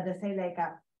that they say like,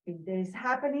 if there is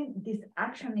happening, this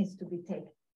action needs to be taken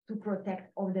to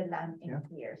protect all the land in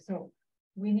here. So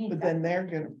we need. But that. then they're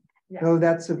gonna, No,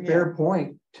 that's a fair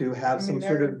point, to have I some mean,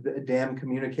 sort of dam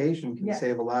communication can Yeah.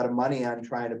 save a lot of money on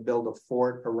trying to build a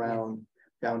fort around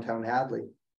downtown Hadley.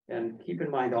 And keep in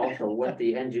mind also, what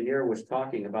the engineer was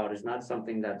talking about is not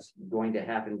something that's going to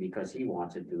happen because he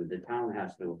wants it to. The town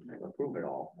has to approve it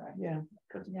all, yeah,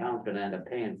 because the Yeah. town's gonna end up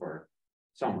paying for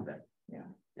some of it. Yeah.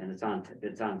 And it's on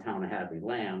town of Hadley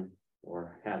land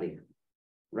or Hadley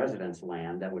residence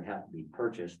land that would have to be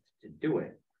purchased to do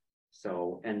it.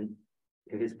 So, and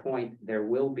to his point, there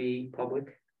will be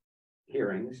public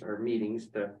hearings or meetings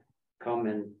to come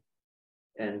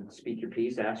and speak your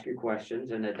piece, ask your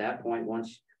questions, and at that point,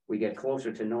 once we get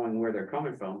closer to knowing where they're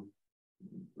coming from,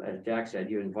 as Jack said,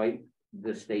 you invite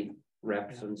the state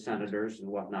reps and senators and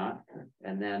whatnot,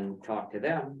 and then talk to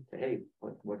them, say, hey,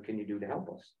 what can you do to help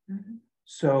us?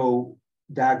 So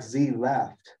Doc Z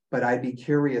left, but I'd be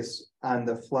curious on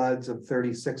the floods of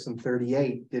 36 and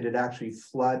 38, did it actually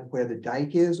flood where the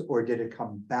dike is, or did it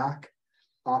come back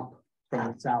up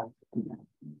from the south?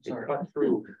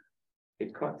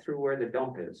 It cut through where the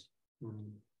dump is.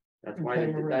 That's why,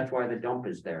 Okay, right. that's why the dump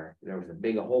is there. There was a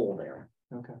big hole there.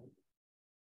 Okay.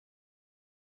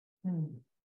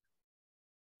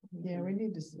 Yeah, we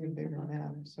need to see a bigger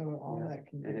map, so all that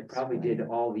can. And be it probably did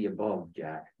explained all the above,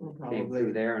 Jack. Came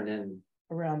through there and then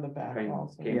around the back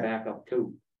also. came back up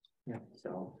too. Yeah.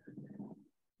 So.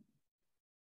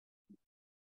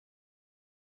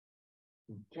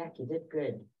 Jack, you did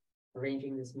good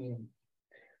arranging this meeting.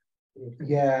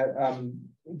 Yeah,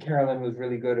 Carolyn was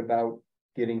really good about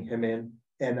getting him in.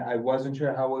 And I wasn't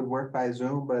sure how it would work by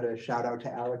Zoom, but a shout out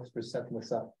to Alex for setting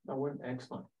this up. That went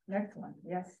excellent. Excellent,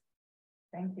 yes.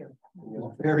 Thank you.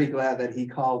 Very glad that he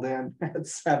called in at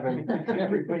 7.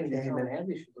 Everybody in Came in.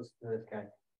 Andy should listen to this guy.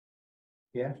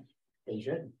 Yeah. They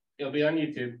should. It'll be on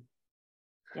YouTube.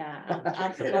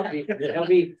 Yeah. There'll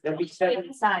be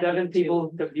seven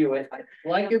people to view it.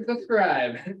 Like and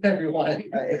subscribe, everyone.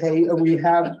 Hey, we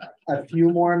have a few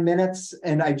more minutes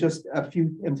and a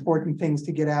few important things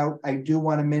to get out. I do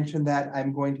want to mention that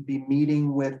I'm going to be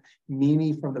meeting with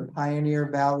Mimi from the Pioneer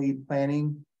Valley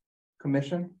Planning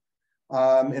Commission.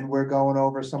 And we're going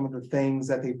over some of the things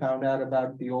that they found out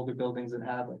about the older buildings in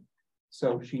Hadley.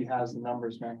 So she has the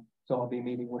numbers, man. So I'll be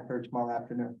meeting with her tomorrow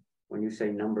afternoon. When you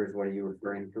say numbers, what are you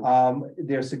referring to?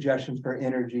 Their suggestions for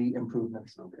energy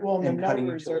improvements. Well, the And cutting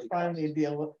numbers are utility finally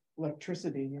the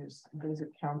electricity use, those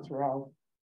accounts were all.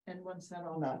 And once that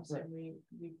all Not comes in,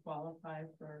 we qualify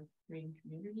for green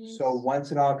communities. So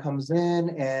once it all comes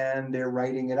in and they're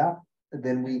writing it up,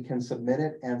 then we can submit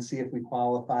it and see if we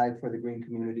qualify for the Green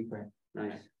Community Grant.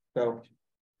 Nice. So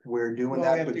we're doing Well, we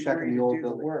that have with to checking agree the to old do the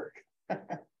building. work.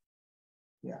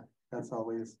 That's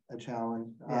always a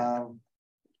challenge. Yeah.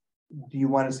 Do you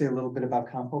want to say a little bit about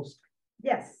compost?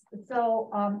 Yes, so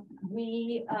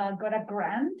we got a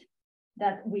grant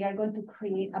that we are going to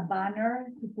create a banner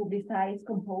to publicize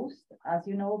compost. As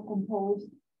you know, compost,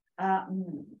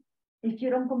 if you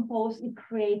don't compost, it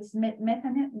creates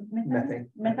methane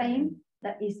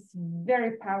that is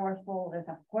very powerful as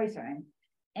a poison.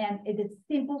 And it is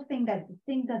simple thing that the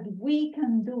thing that we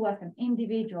can do as an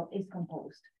individual is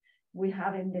compost. We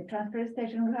have in the transfer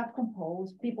station, we have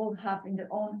compost, people have in their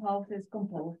own houses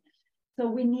compost. So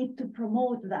we need to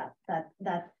promote that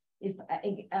if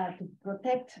to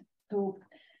protect, to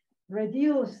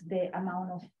reduce the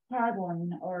amount of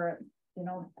carbon or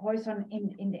poison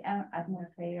in the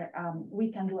atmosphere.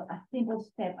 We can do a simple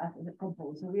step as the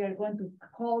compost. So we are going to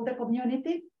call the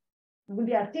community. It will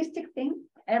be an artistic thing.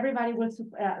 Everybody will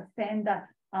send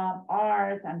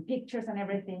art and pictures and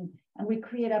everything, and we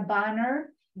create a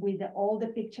banner with all the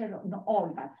pictures, not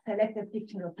all, but selected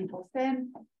picture of people send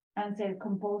and say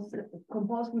compost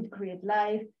will create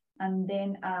life, and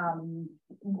then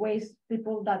ways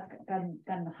people that can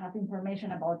have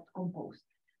information about compost.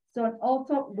 So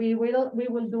also we will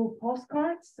do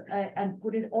postcards and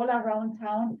put it all around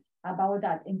town about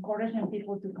that, encouraging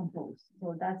people to compost.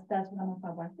 So that's one of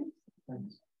our things.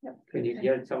 Thanks. Yep. Can you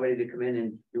get somebody to come in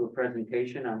and do a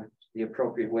presentation on the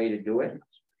appropriate way to do it?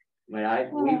 My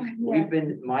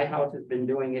house has been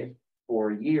doing it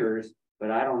for years, but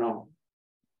I don't know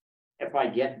if I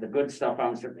get the good stuff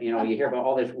on, you hear about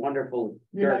all this wonderful.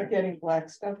 You're dirt. not getting black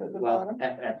stuff at the bottom?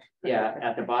 At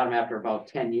the bottom after about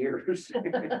 10 years.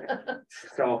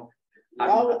 So.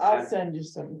 I'll send you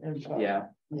some info. Yeah.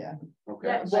 Yeah. Okay.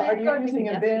 Yeah, Well, are you using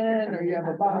a bin or you have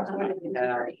a box? What do you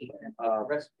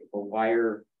A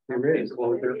wire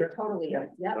enclosure. Totally.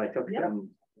 So I took some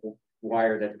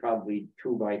wire that's probably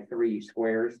 2 by 3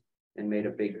 squares and made a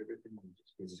big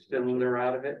cylinder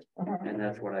out of it. And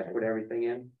that's what I put everything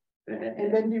in.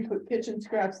 And then you put kitchen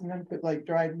scraps and then put like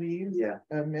dried leaves? Yeah.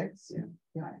 Mix?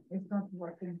 Yeah. It's not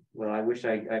working. Well, I wish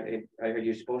are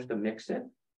you supposed to mix it?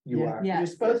 You are. You're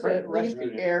supposed to leave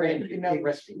the air and,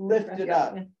 lift it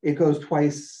up, It goes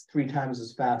 2-3 times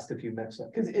as fast if you mix it.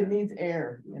 because it needs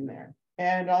air in there.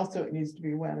 And also it needs to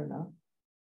be wet enough.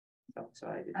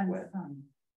 Outside it's And wet.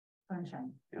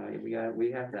 sunshine.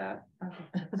 We have that.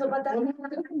 Okay. So, but that's Well,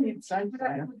 what we need sunshine.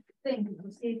 I would think,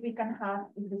 to see if we can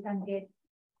get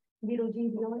little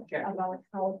videos about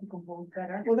how to compose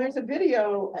better. Well, there's a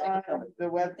video on the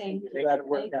website.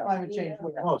 Climate change.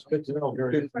 Oh, it's good to know.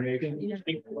 Very good.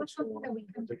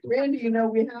 Randy, we have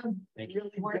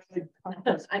really good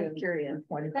compost I'm bins curious.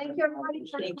 for 20. Thank you, everybody.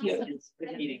 for Thank you. coming.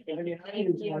 Good meeting.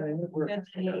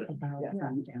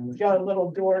 It's got a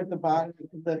little door at the bottom, you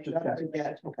can lift it up to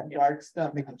get dark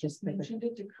stuff. Mentioned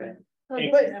it to Chris.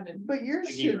 But yours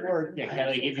should work. Yeah,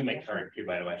 Kelly gave you my card too,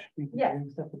 by the way. Yeah.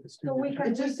 So we can.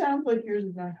 It just sounds like yours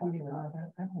is not heating up.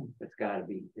 It's gotta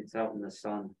be, it's out in the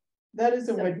sun. That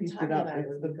isn't what heats it up,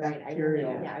 it's the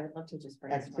bacterial. Yeah, I would love to just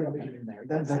bring. Activity in there.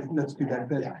 Let's do that.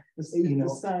 But, Yeah. you The know,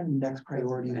 sun. next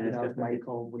priority is And it's without just-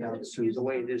 Michael, without The Susan,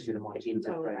 way it is, you don't need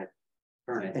to try to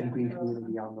turn and it. Green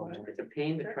Community on the way. It's a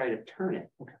pain to try to turn it.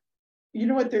 You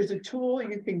know what, there's a tool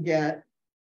you can get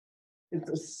it's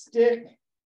a stick.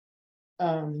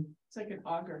 It's like an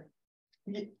auger.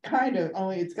 Kind of,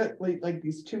 only it's got like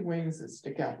these two wings that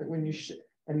stick out that when you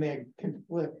and they can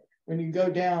flip. When you go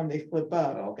down, they flip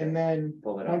up, Okay. and then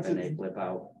Pull it up once and they it's- flip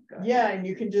out. Gotcha. yeah, and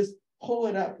you can just pull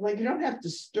it up. Like you don't have to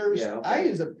stir. Yeah, okay. I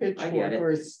use a I get pitchfork it.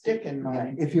 or a stick in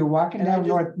mine. If you're walking And I down just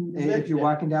North, lift if you're it.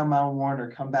 walking down Mount Warner,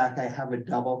 come back, I have a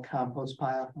double compost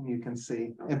pile and you can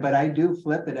see. Okay. But I do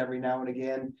flip it every now and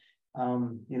again.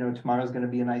 You know, tomorrow's gonna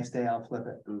be a nice day, I'll flip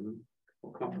it. Mhm.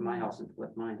 Well, come to my house and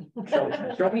flip mine.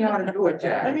 Show me how to do it,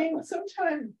 Jack. I mean,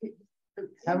 sometime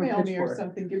Have a email me or pitchfork.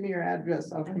 something, give me your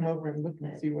address, I'll come over and look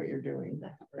and see what you're doing.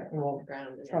 We'll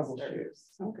troubleshoot.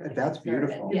 Okay. That's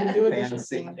beautiful. You can do it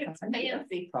Fancy. this-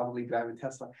 Fancy. Probably drive a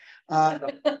Tesla.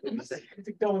 Is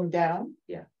it going down?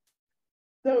 Yeah.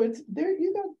 So it's there,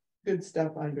 you got good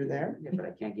stuff under there. Yeah, but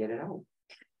I can't get it out.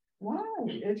 Why?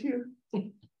 If you.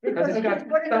 Because it's got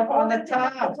stuff on the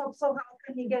top. So how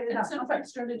can he get it And out? sometimes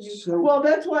started new. So, Well,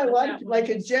 that's why like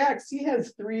a Jack's, he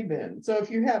has 3 bins. So if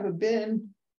you have a bin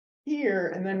here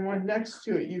and then one next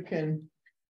to it, you can.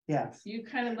 yes, You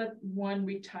kind of let one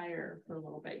retire for a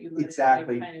little bit. You let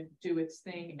Exactly. it kind of do its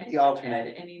thing and The you alternate.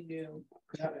 add any new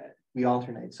to it. we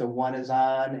alternate. So one is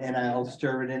on and I'll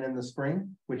stir it in the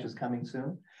spring, which is coming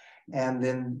soon. And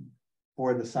then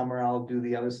for the summer, I'll do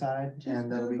the other side Just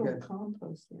and that'll be Google good.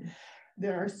 composting.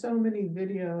 There are so many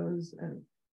videos and.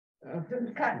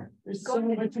 Cut. There's Go so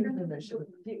ahead, much information.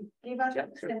 Give us, Yeah,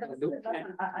 send us,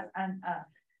 sure. and,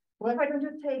 why don't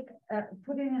you take,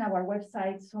 put it in our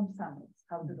website, some samples,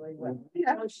 how to do it well.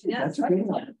 That's a good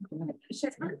one.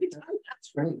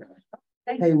 That's great.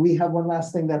 Thank Hey, we have one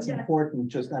last thing that's Yeah. important,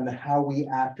 just on how we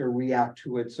act or react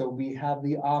to it. So we have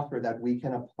the offer that we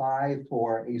can apply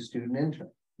for a student intern.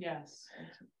 Yes.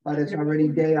 But it's already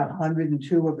day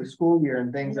 102 of the school year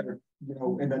and things are, you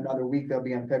know, in another week, they'll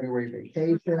be on February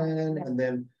vacation and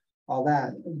then all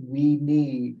that. We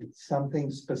need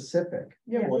something specific.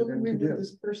 Yeah, for what do them we to want do.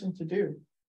 this person to do?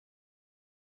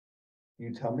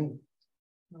 You tell me.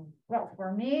 Well,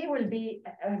 for me, it will be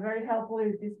very helpful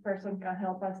if this person can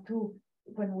help us to,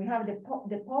 when we have the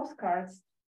postcards,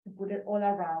 to put it all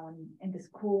around in the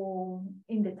school,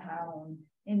 in the town,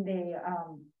 in the,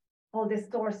 all the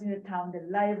stores in the town, the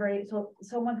library, so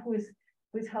someone who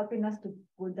is helping us to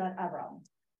put that around.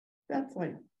 That's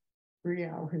like 3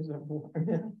 hours of work,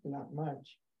 not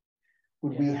much.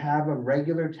 Would we have a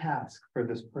regular task for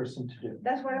this person to do?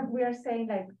 That's what we are saying,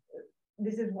 like,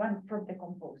 this is one from the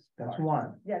compost. That's part.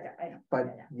 one, Yeah, I know. but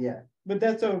Yeah. yeah, But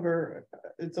that's over,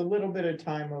 it's a little bit of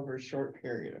time over a short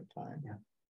period of time.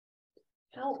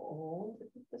 How old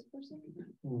is this person?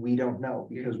 we don't know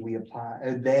because we apply,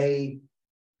 they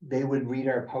would read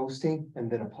our posting and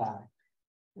then apply.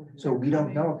 So we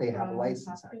don't know if they have a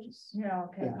license actually, Yeah,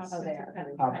 okay. Yes. Oh, they are.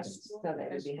 Hopkins. So they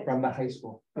would be. from the high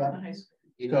school. From Yeah. the high school.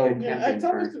 You So- need a Yeah, temp it's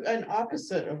almost intern. an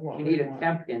opposite of what You we need a want.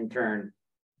 temp intern.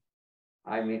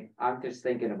 I mean, I'm just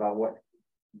thinking about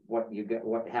what you get,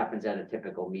 what happens at a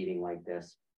typical meeting like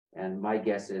this. And my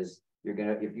guess is you're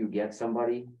gonna, if you get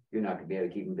somebody, you're not gonna be able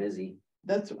to keep them busy.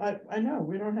 That's, I know,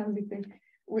 we don't have anything,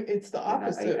 it's the I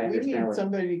opposite, we understand need what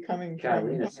somebody coming. from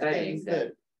Carolina's saying Hopkins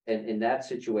that, and in that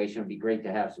situation, it'd be great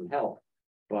to have some help.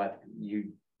 But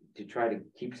to try to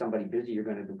keep somebody busy, you're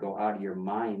gonna go out of your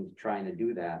mind trying to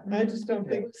do that. I just don't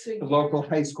think, The local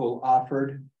high school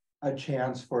offered a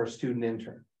chance for a student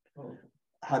intern.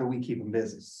 How do we keep them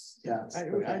busy? Yes. I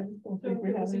okay. just don't So think we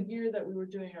it have. was a any- year that we were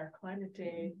doing our climate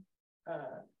day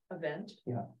event.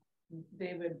 Yeah.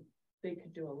 They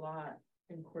could do a lot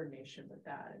in coordination with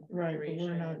that. and Right, but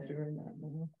we're not preparation doing that.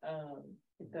 no.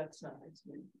 and, that's not,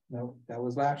 No, that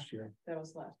was last year. that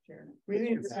was last year. We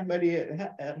need somebody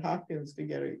at Hopkins to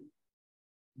get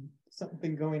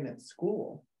something going at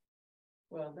school.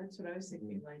 Well, that's what I was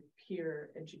thinking, like peer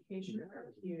education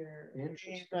or peer.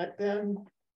 But then,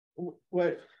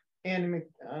 what Annie,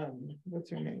 what's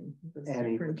her name? The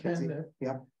Annie superintendent. McKenzie,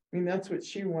 yeah. I mean, that's what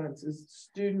she wants is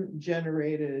student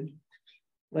generated,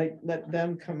 like, let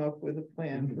them come up with a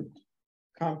plan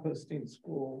for composting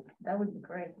school. That would be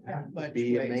great. Yeah. That'd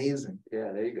be Waste. amazing.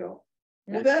 Yeah, there you go.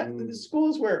 Well, that, the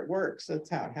schools where it works, that's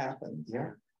how it happens.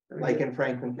 Yeah, like in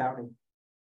Franklin County.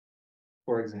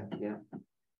 For example. Yeah.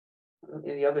 And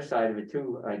the other side of it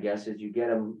too, I guess, is you get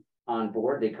them on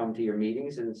board, they come to your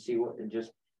meetings and see what, and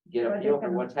just get a feel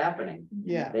for what's happening.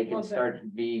 Yeah. They can Well, start to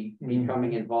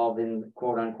becoming involved in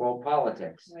quote unquote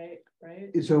politics. Right,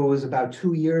 right. So it was about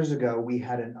 2 years ago, we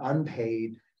had an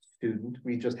unpaid student.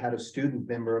 We just had a student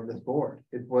member of this board.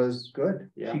 It was good.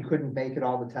 Yeah. She couldn't make it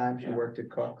all the time. She Yeah. worked at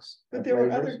Cook's. But at there were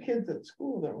Flavors. other kids at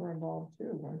school that were involved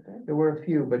too, weren't there? There were a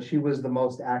few, but she was the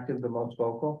most active, the most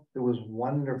vocal. It was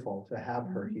wonderful to have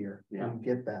her here Yeah. and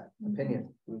get that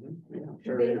opinion. Yeah, Do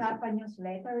sure they is. have a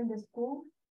newsletter in the school?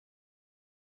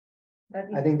 That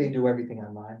I is- think they do everything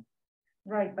online.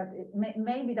 Right, but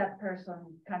maybe that person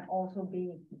can also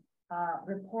be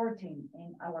reporting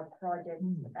in our project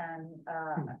and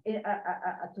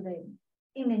to the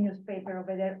in the newspaper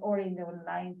over there or in the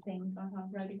online thing.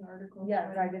 Writing articles.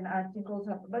 Yeah, writing articles,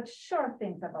 but short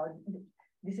things about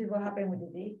this is what happened with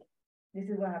the dig. This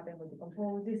is what happened with the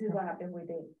compose. This is what happened with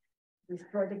this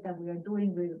project that we are doing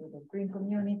with the green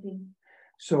community.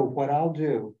 So what I'll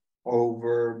do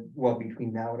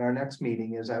between now and our next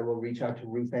meeting is I will reach out to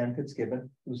Ruth Ann Fitzgibbon,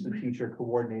 who's the teacher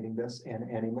coordinating this, and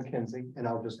Annie McKenzie, and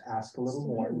I'll just ask a little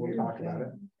more and we'll talk about it.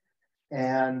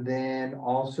 And then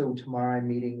also tomorrow I'm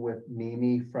meeting with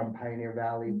Mimi from Pioneer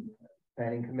Valley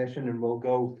Planning Commission, and we'll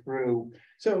go through.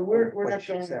 So we're what not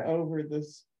she going said. over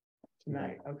this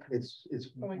tonight, okay? It's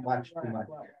Oh, we can much go too much.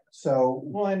 well. So,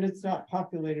 Well, and it's not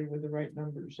populated with the right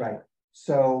numbers. right,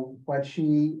 so what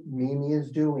Mimi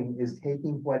is doing is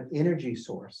taking what energy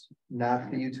source,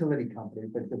 not the utility company,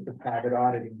 but the private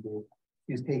auditing group.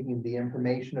 She's taking the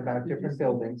information about different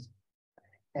buildings.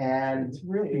 And It's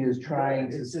really. he is trying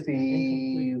to it's just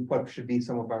see incomplete. what should be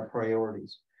some of our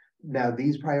priorities. Now,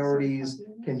 these priorities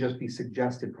can just be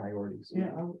suggested priorities.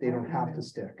 Yeah. They don't have to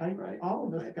stick. Right. All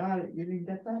of us got it, you didn't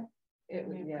get that? It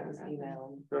was, yeah, it was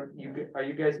emailed. So are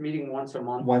you guys meeting once a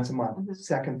month? Once a month,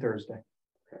 second Thursday.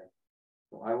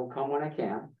 Well, I will come when I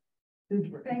can.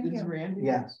 Thank Does you. Randy?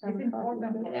 Yes. It's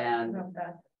important. And of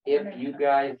that. if you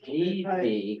guys need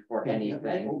me for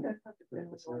anything,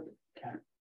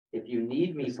 if you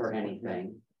need me for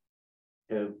anything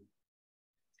to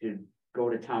go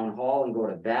to town hall and go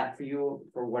to bat for you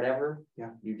for whatever. Yeah.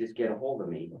 You just get a hold of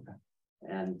me. Okay.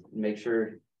 And make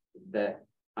sure that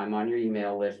I'm on your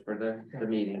email list for the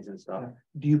meetings and stuff.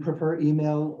 Do you prefer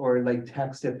email or like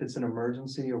text if it's an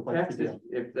emergency or what's Text the is, deal?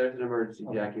 if there's an emergency,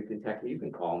 Okay. Jack, you can text me, you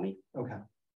can call me, Okay,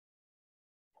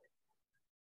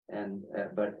 and,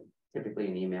 but typically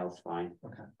an email is fine.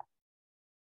 okay.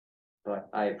 But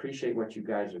I appreciate what you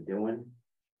guys are doing.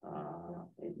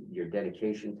 And your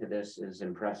dedication to this is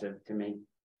impressive to me.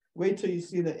 Wait till you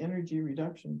see the energy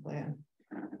reduction plan.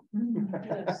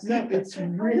 Yes. No, it's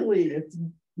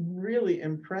really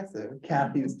impressive.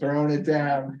 Kathy's throwing it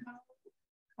down.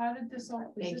 How did this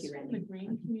all, Thank is you, this from Randy. the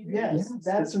green community? Yes,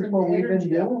 that's This is from what we've been energy.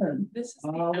 doing. This is the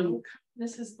Um,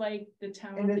 this is like the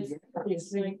town. And it's,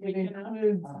 is like it waking up.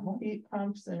 includes heat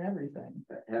pumps and everything.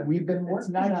 Have We've been It's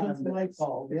working not on just the light this.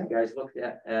 bulb. Yeah. you guys looked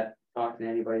at talking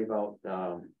to anybody about,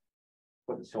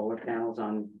 putting solar panels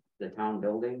on the town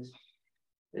buildings?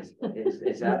 Is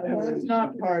that? That's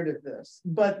not part of this,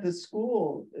 but the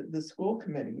school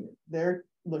committee, they're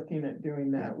looking at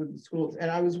doing that with the schools. And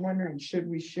I was wondering, should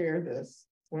we share this?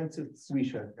 Once it's We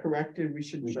should. corrected, we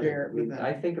should We should. share it with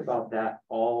I them. think about that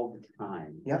all the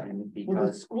time. Yep. And Well, the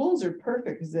because, schools are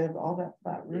perfect because they have all that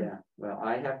flat roof. yeah, well,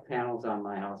 I have panels on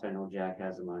my house. I know Jack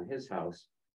has them on his house.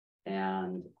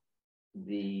 And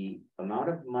the amount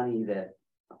of money that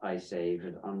I save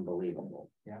is unbelievable.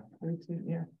 Yeah.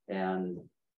 And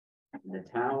the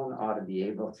town ought to be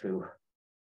able to,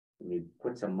 I mean,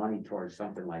 put some money towards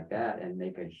something like that and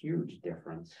make a huge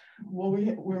difference. Well,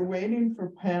 we're waiting for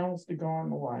panels to go on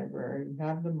the library. We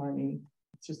have the money.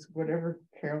 It's just whatever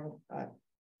Carol,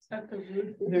 Is that the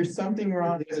roof? there's something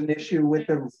wrong. There's an issue with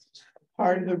the,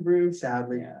 Part of the roof,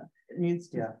 sadly, it needs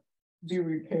to Yeah. be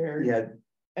repaired. yeah,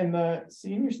 And the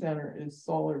senior center is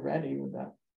solar ready with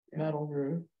that metal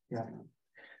roof. yeah.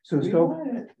 So, We so,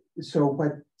 want it. so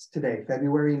what's today,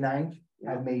 February 9th?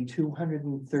 Yeah. I've made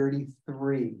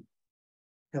 233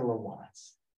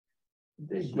 kilowatts.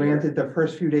 This year. Granted, the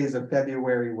first few days of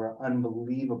February were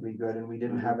unbelievably good and we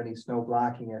didn't have any snow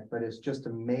blocking it, but it's just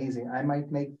amazing. I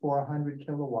might make 400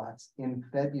 kilowatts in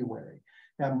February.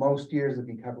 Now, most years it'd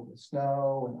be covered with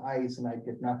snow and ice and I'd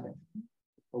get nothing.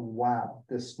 But wow,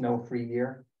 this snow-free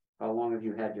year, How long have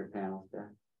you had your panels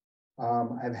there?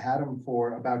 I've had them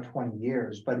for about 20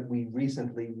 years, but we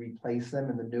recently replaced them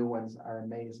and the new ones are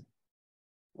amazing.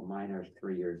 Well, mine are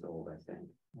 3 years old, I think.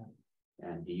 Yeah.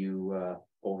 And do you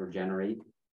overgenerate,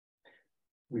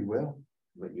 We will.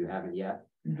 but you haven't yet?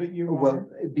 But you Well,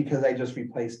 want, because I just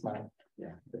replaced mine.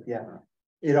 Yeah. But yeah.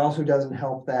 It also doesn't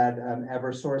help that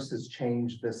Eversource has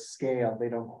changed the scale. They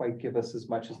don't quite give us as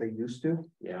much as they used to,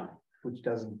 Yeah, which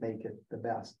doesn't make it the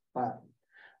best, but.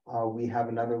 We have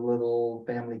another little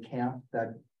family camp that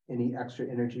any extra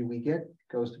energy we get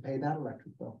goes to pay that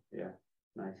electric bill.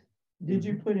 nice. Did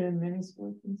you put in mini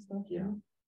splits and stuff? Yeah.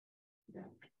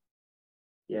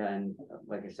 Yeah, and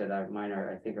like I said, mine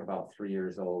are, I think, about 3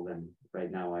 years old, and right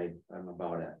now I'm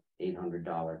about a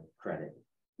 $800 credit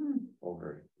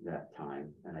over that time,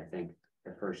 and I think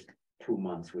the first 2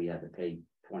 months we had to pay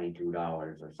 $22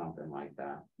 or something like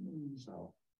that.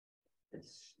 So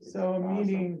it's So a awesome.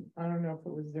 meeting, I don't know if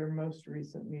it was their most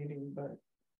recent meeting, but.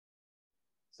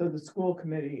 So the school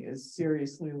committee is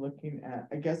seriously looking at,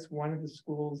 I guess one of the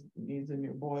schools needs a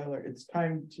new boiler. It's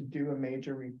time to do a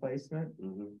major replacement.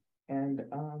 And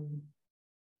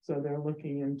so they're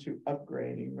looking into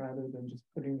upgrading rather than just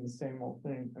putting the same old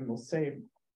thing, and they'll save.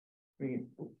 I mean,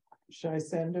 should I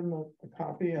send them a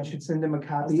copy? I should send them a I'll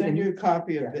copy. send and- you a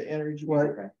copy of the energy.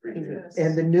 Well,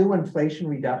 And the new Inflation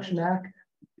Reduction Act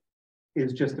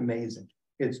is just amazing.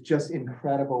 It's just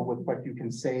incredible with what you can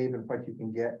save and what you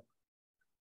can get.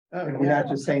 And we're not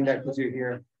just saying that because you're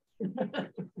here.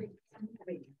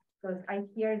 Because I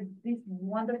hear this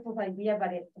wonderful idea,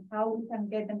 but it's how we can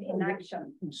get them in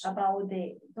action about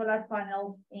the solar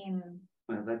panels in.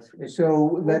 Well, that's.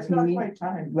 So It's not my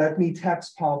time. let me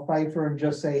text Paul Pfeiffer and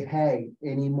just say, hey,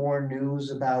 any more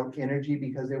news about energy?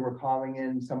 Because they were calling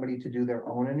in somebody to do their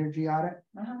own energy audit.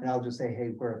 And I'll just say,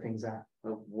 hey, where are things at?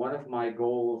 One of my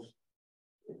goals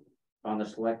on the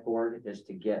select board is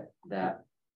to get that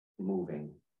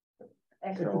moving.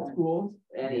 At the So schools.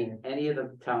 any of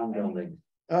the town buildings.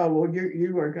 Oh, well,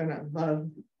 you are gonna love.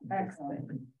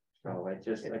 Excellent. So it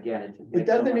just, again, It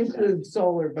doesn't include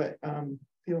solar, but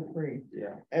feel free,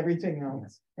 Yeah. everything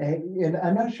else. And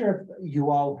I'm not sure if you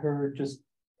all heard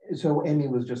so Amy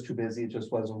was just too busy, it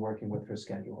just wasn't working with her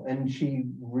schedule. And she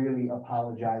really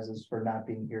apologizes for not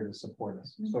being here to support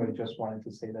us. So I just wanted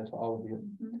to say that to all of you.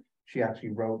 She actually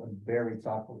wrote a very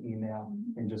thoughtful email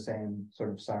and just saying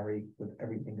sort of sorry with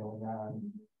everything going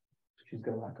on. She's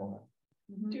got a lot going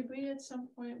on. Do we at some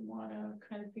point wanna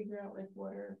kind of figure out like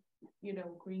what are,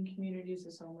 green communities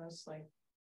is almost like.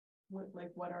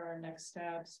 What are our next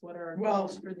steps? What are our Well-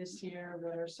 goals for this year?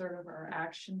 What are sort of our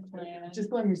action plan?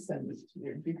 Just let me send this to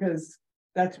you, because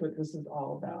that's what this is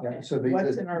all about. Yeah, so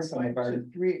What's in our some of our,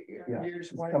 budget, 3 yeah,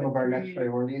 years. one some to of our next three.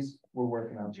 priorities we're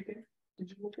working on. Did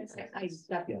you look at that? I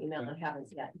got the email, I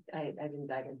haven't yet, I didn't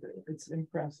dive into it. It's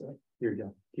impressive. Here you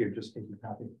go. Here, just take a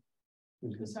copy.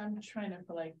 Because I'm trying to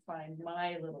find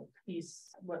my little piece,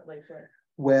 what.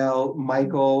 Well,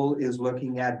 Michael is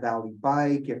looking at Valley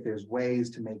Bike, if there's ways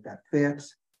to make that fit.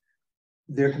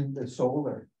 The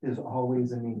solar is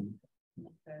always a need.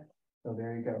 Okay. So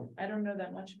there you go. I don't know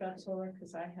that much about solar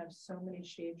because I have so many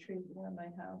shade trees around my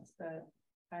house that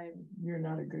You're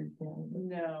not a good fan.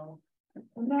 no.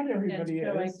 Well, not And everybody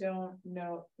so I is. don't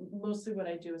know, mostly what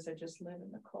I do is I just live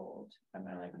in the cold. I'm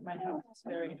my house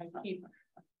is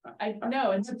I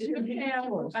know, it's What's your okay. heat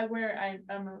source?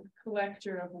 I'm a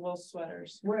collector of wool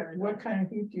sweaters. What kind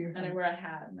of heat do you And I have? wear a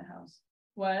hat in the house.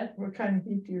 What? What kind of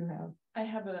heat do you have? I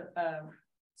have a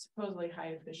supposedly high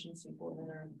efficiency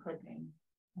boiler and propane.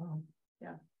 Oh.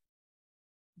 Yeah.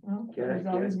 Well, Get it, there's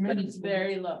get always it. But many- it's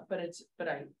very low, but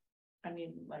I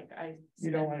mean, I You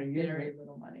don't spend wanna use very it.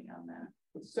 little money on that.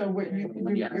 So what you can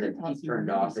When do. you have your the house heat is turned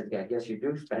nice. off, I guess you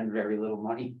do spend very little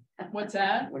money. What's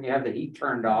that? When you have the heat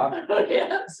turned off.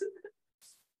 Yes.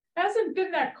 Hasn't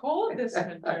been that cold this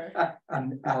winter.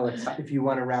 And Alex, if you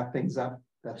want to wrap things up,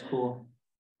 that's cool.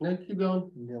 No, keep going.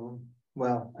 Dylan.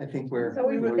 Well, I think we're. So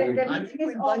we we're- the we're- meeting is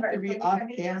We'd like over, to be so we off can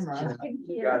just camera. check in You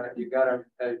here. gotta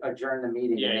adjourn the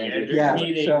meeting. Yeah, and you then gotta you-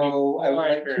 Yeah, meeting so I would before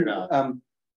I like turn it to, off.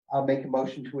 I'll make a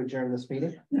motion to adjourn this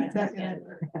meeting.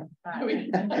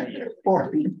 Bye.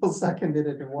 4 people seconded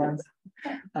it at once.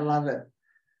 I love it.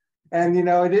 And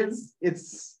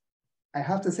I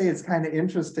have to say, it's kind of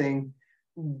interesting.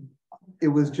 It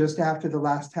was just after the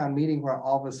last town meeting where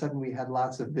all of a sudden we had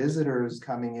lots of visitors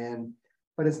coming in.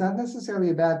 But it's not necessarily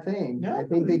a bad thing. No. I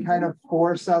think they kind of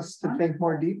force us to think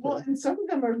more Well, deeply. and some of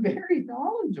them are very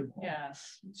knowledgeable. Yeah.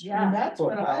 And that's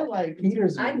what I like.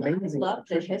 Peter's I amazing. love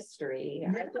the history.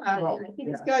 Yeah. I think These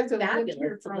it's guys have lived fabulous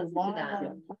here to for a listen to long that.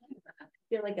 time. I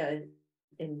feel like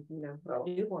Well,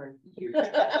 newborn. You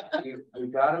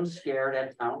got them scared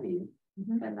at town meeting,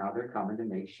 and now they're coming to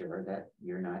make sure that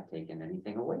you're not taking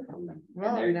anything away from them.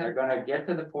 Well, And now- they're gonna get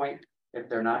to the point, if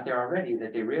they're not there already,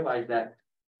 that they realize that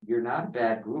you're not a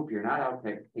bad group, you're not out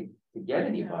to get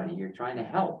anybody, you're trying to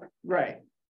help. Right.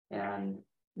 And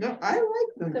No, I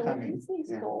like them So when coming. you say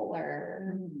Yeah.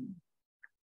 solar.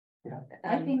 Yeah.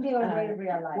 I think they already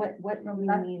realized. What From you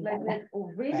last, mean? like, by that? oh,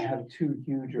 I really, have 2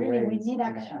 huge really, we arrays. need in the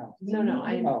action. house. No, no,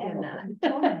 I We need understand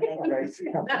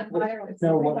action. that. Right. Wireless.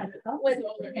 No, Everybody what- else.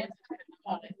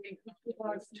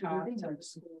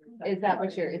 Is that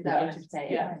what you're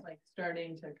saying? Yeah,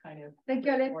 starting to kind of Thank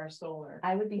you, Alex. more solar.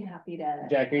 I would be happy to.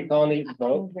 Jack, are you calling the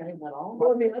vote? Very little.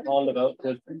 On the vote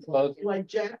to close? Like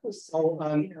Jack was. Oh,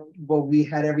 saying, you know, well, we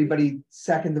had everybody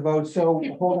second the vote, so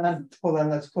hold on,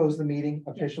 let's close the meeting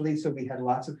officially, so we had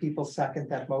lots of people second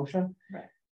that motion. Right.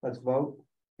 Let's vote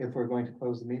if we're going to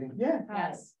close the meeting. Yeah.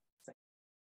 Yes.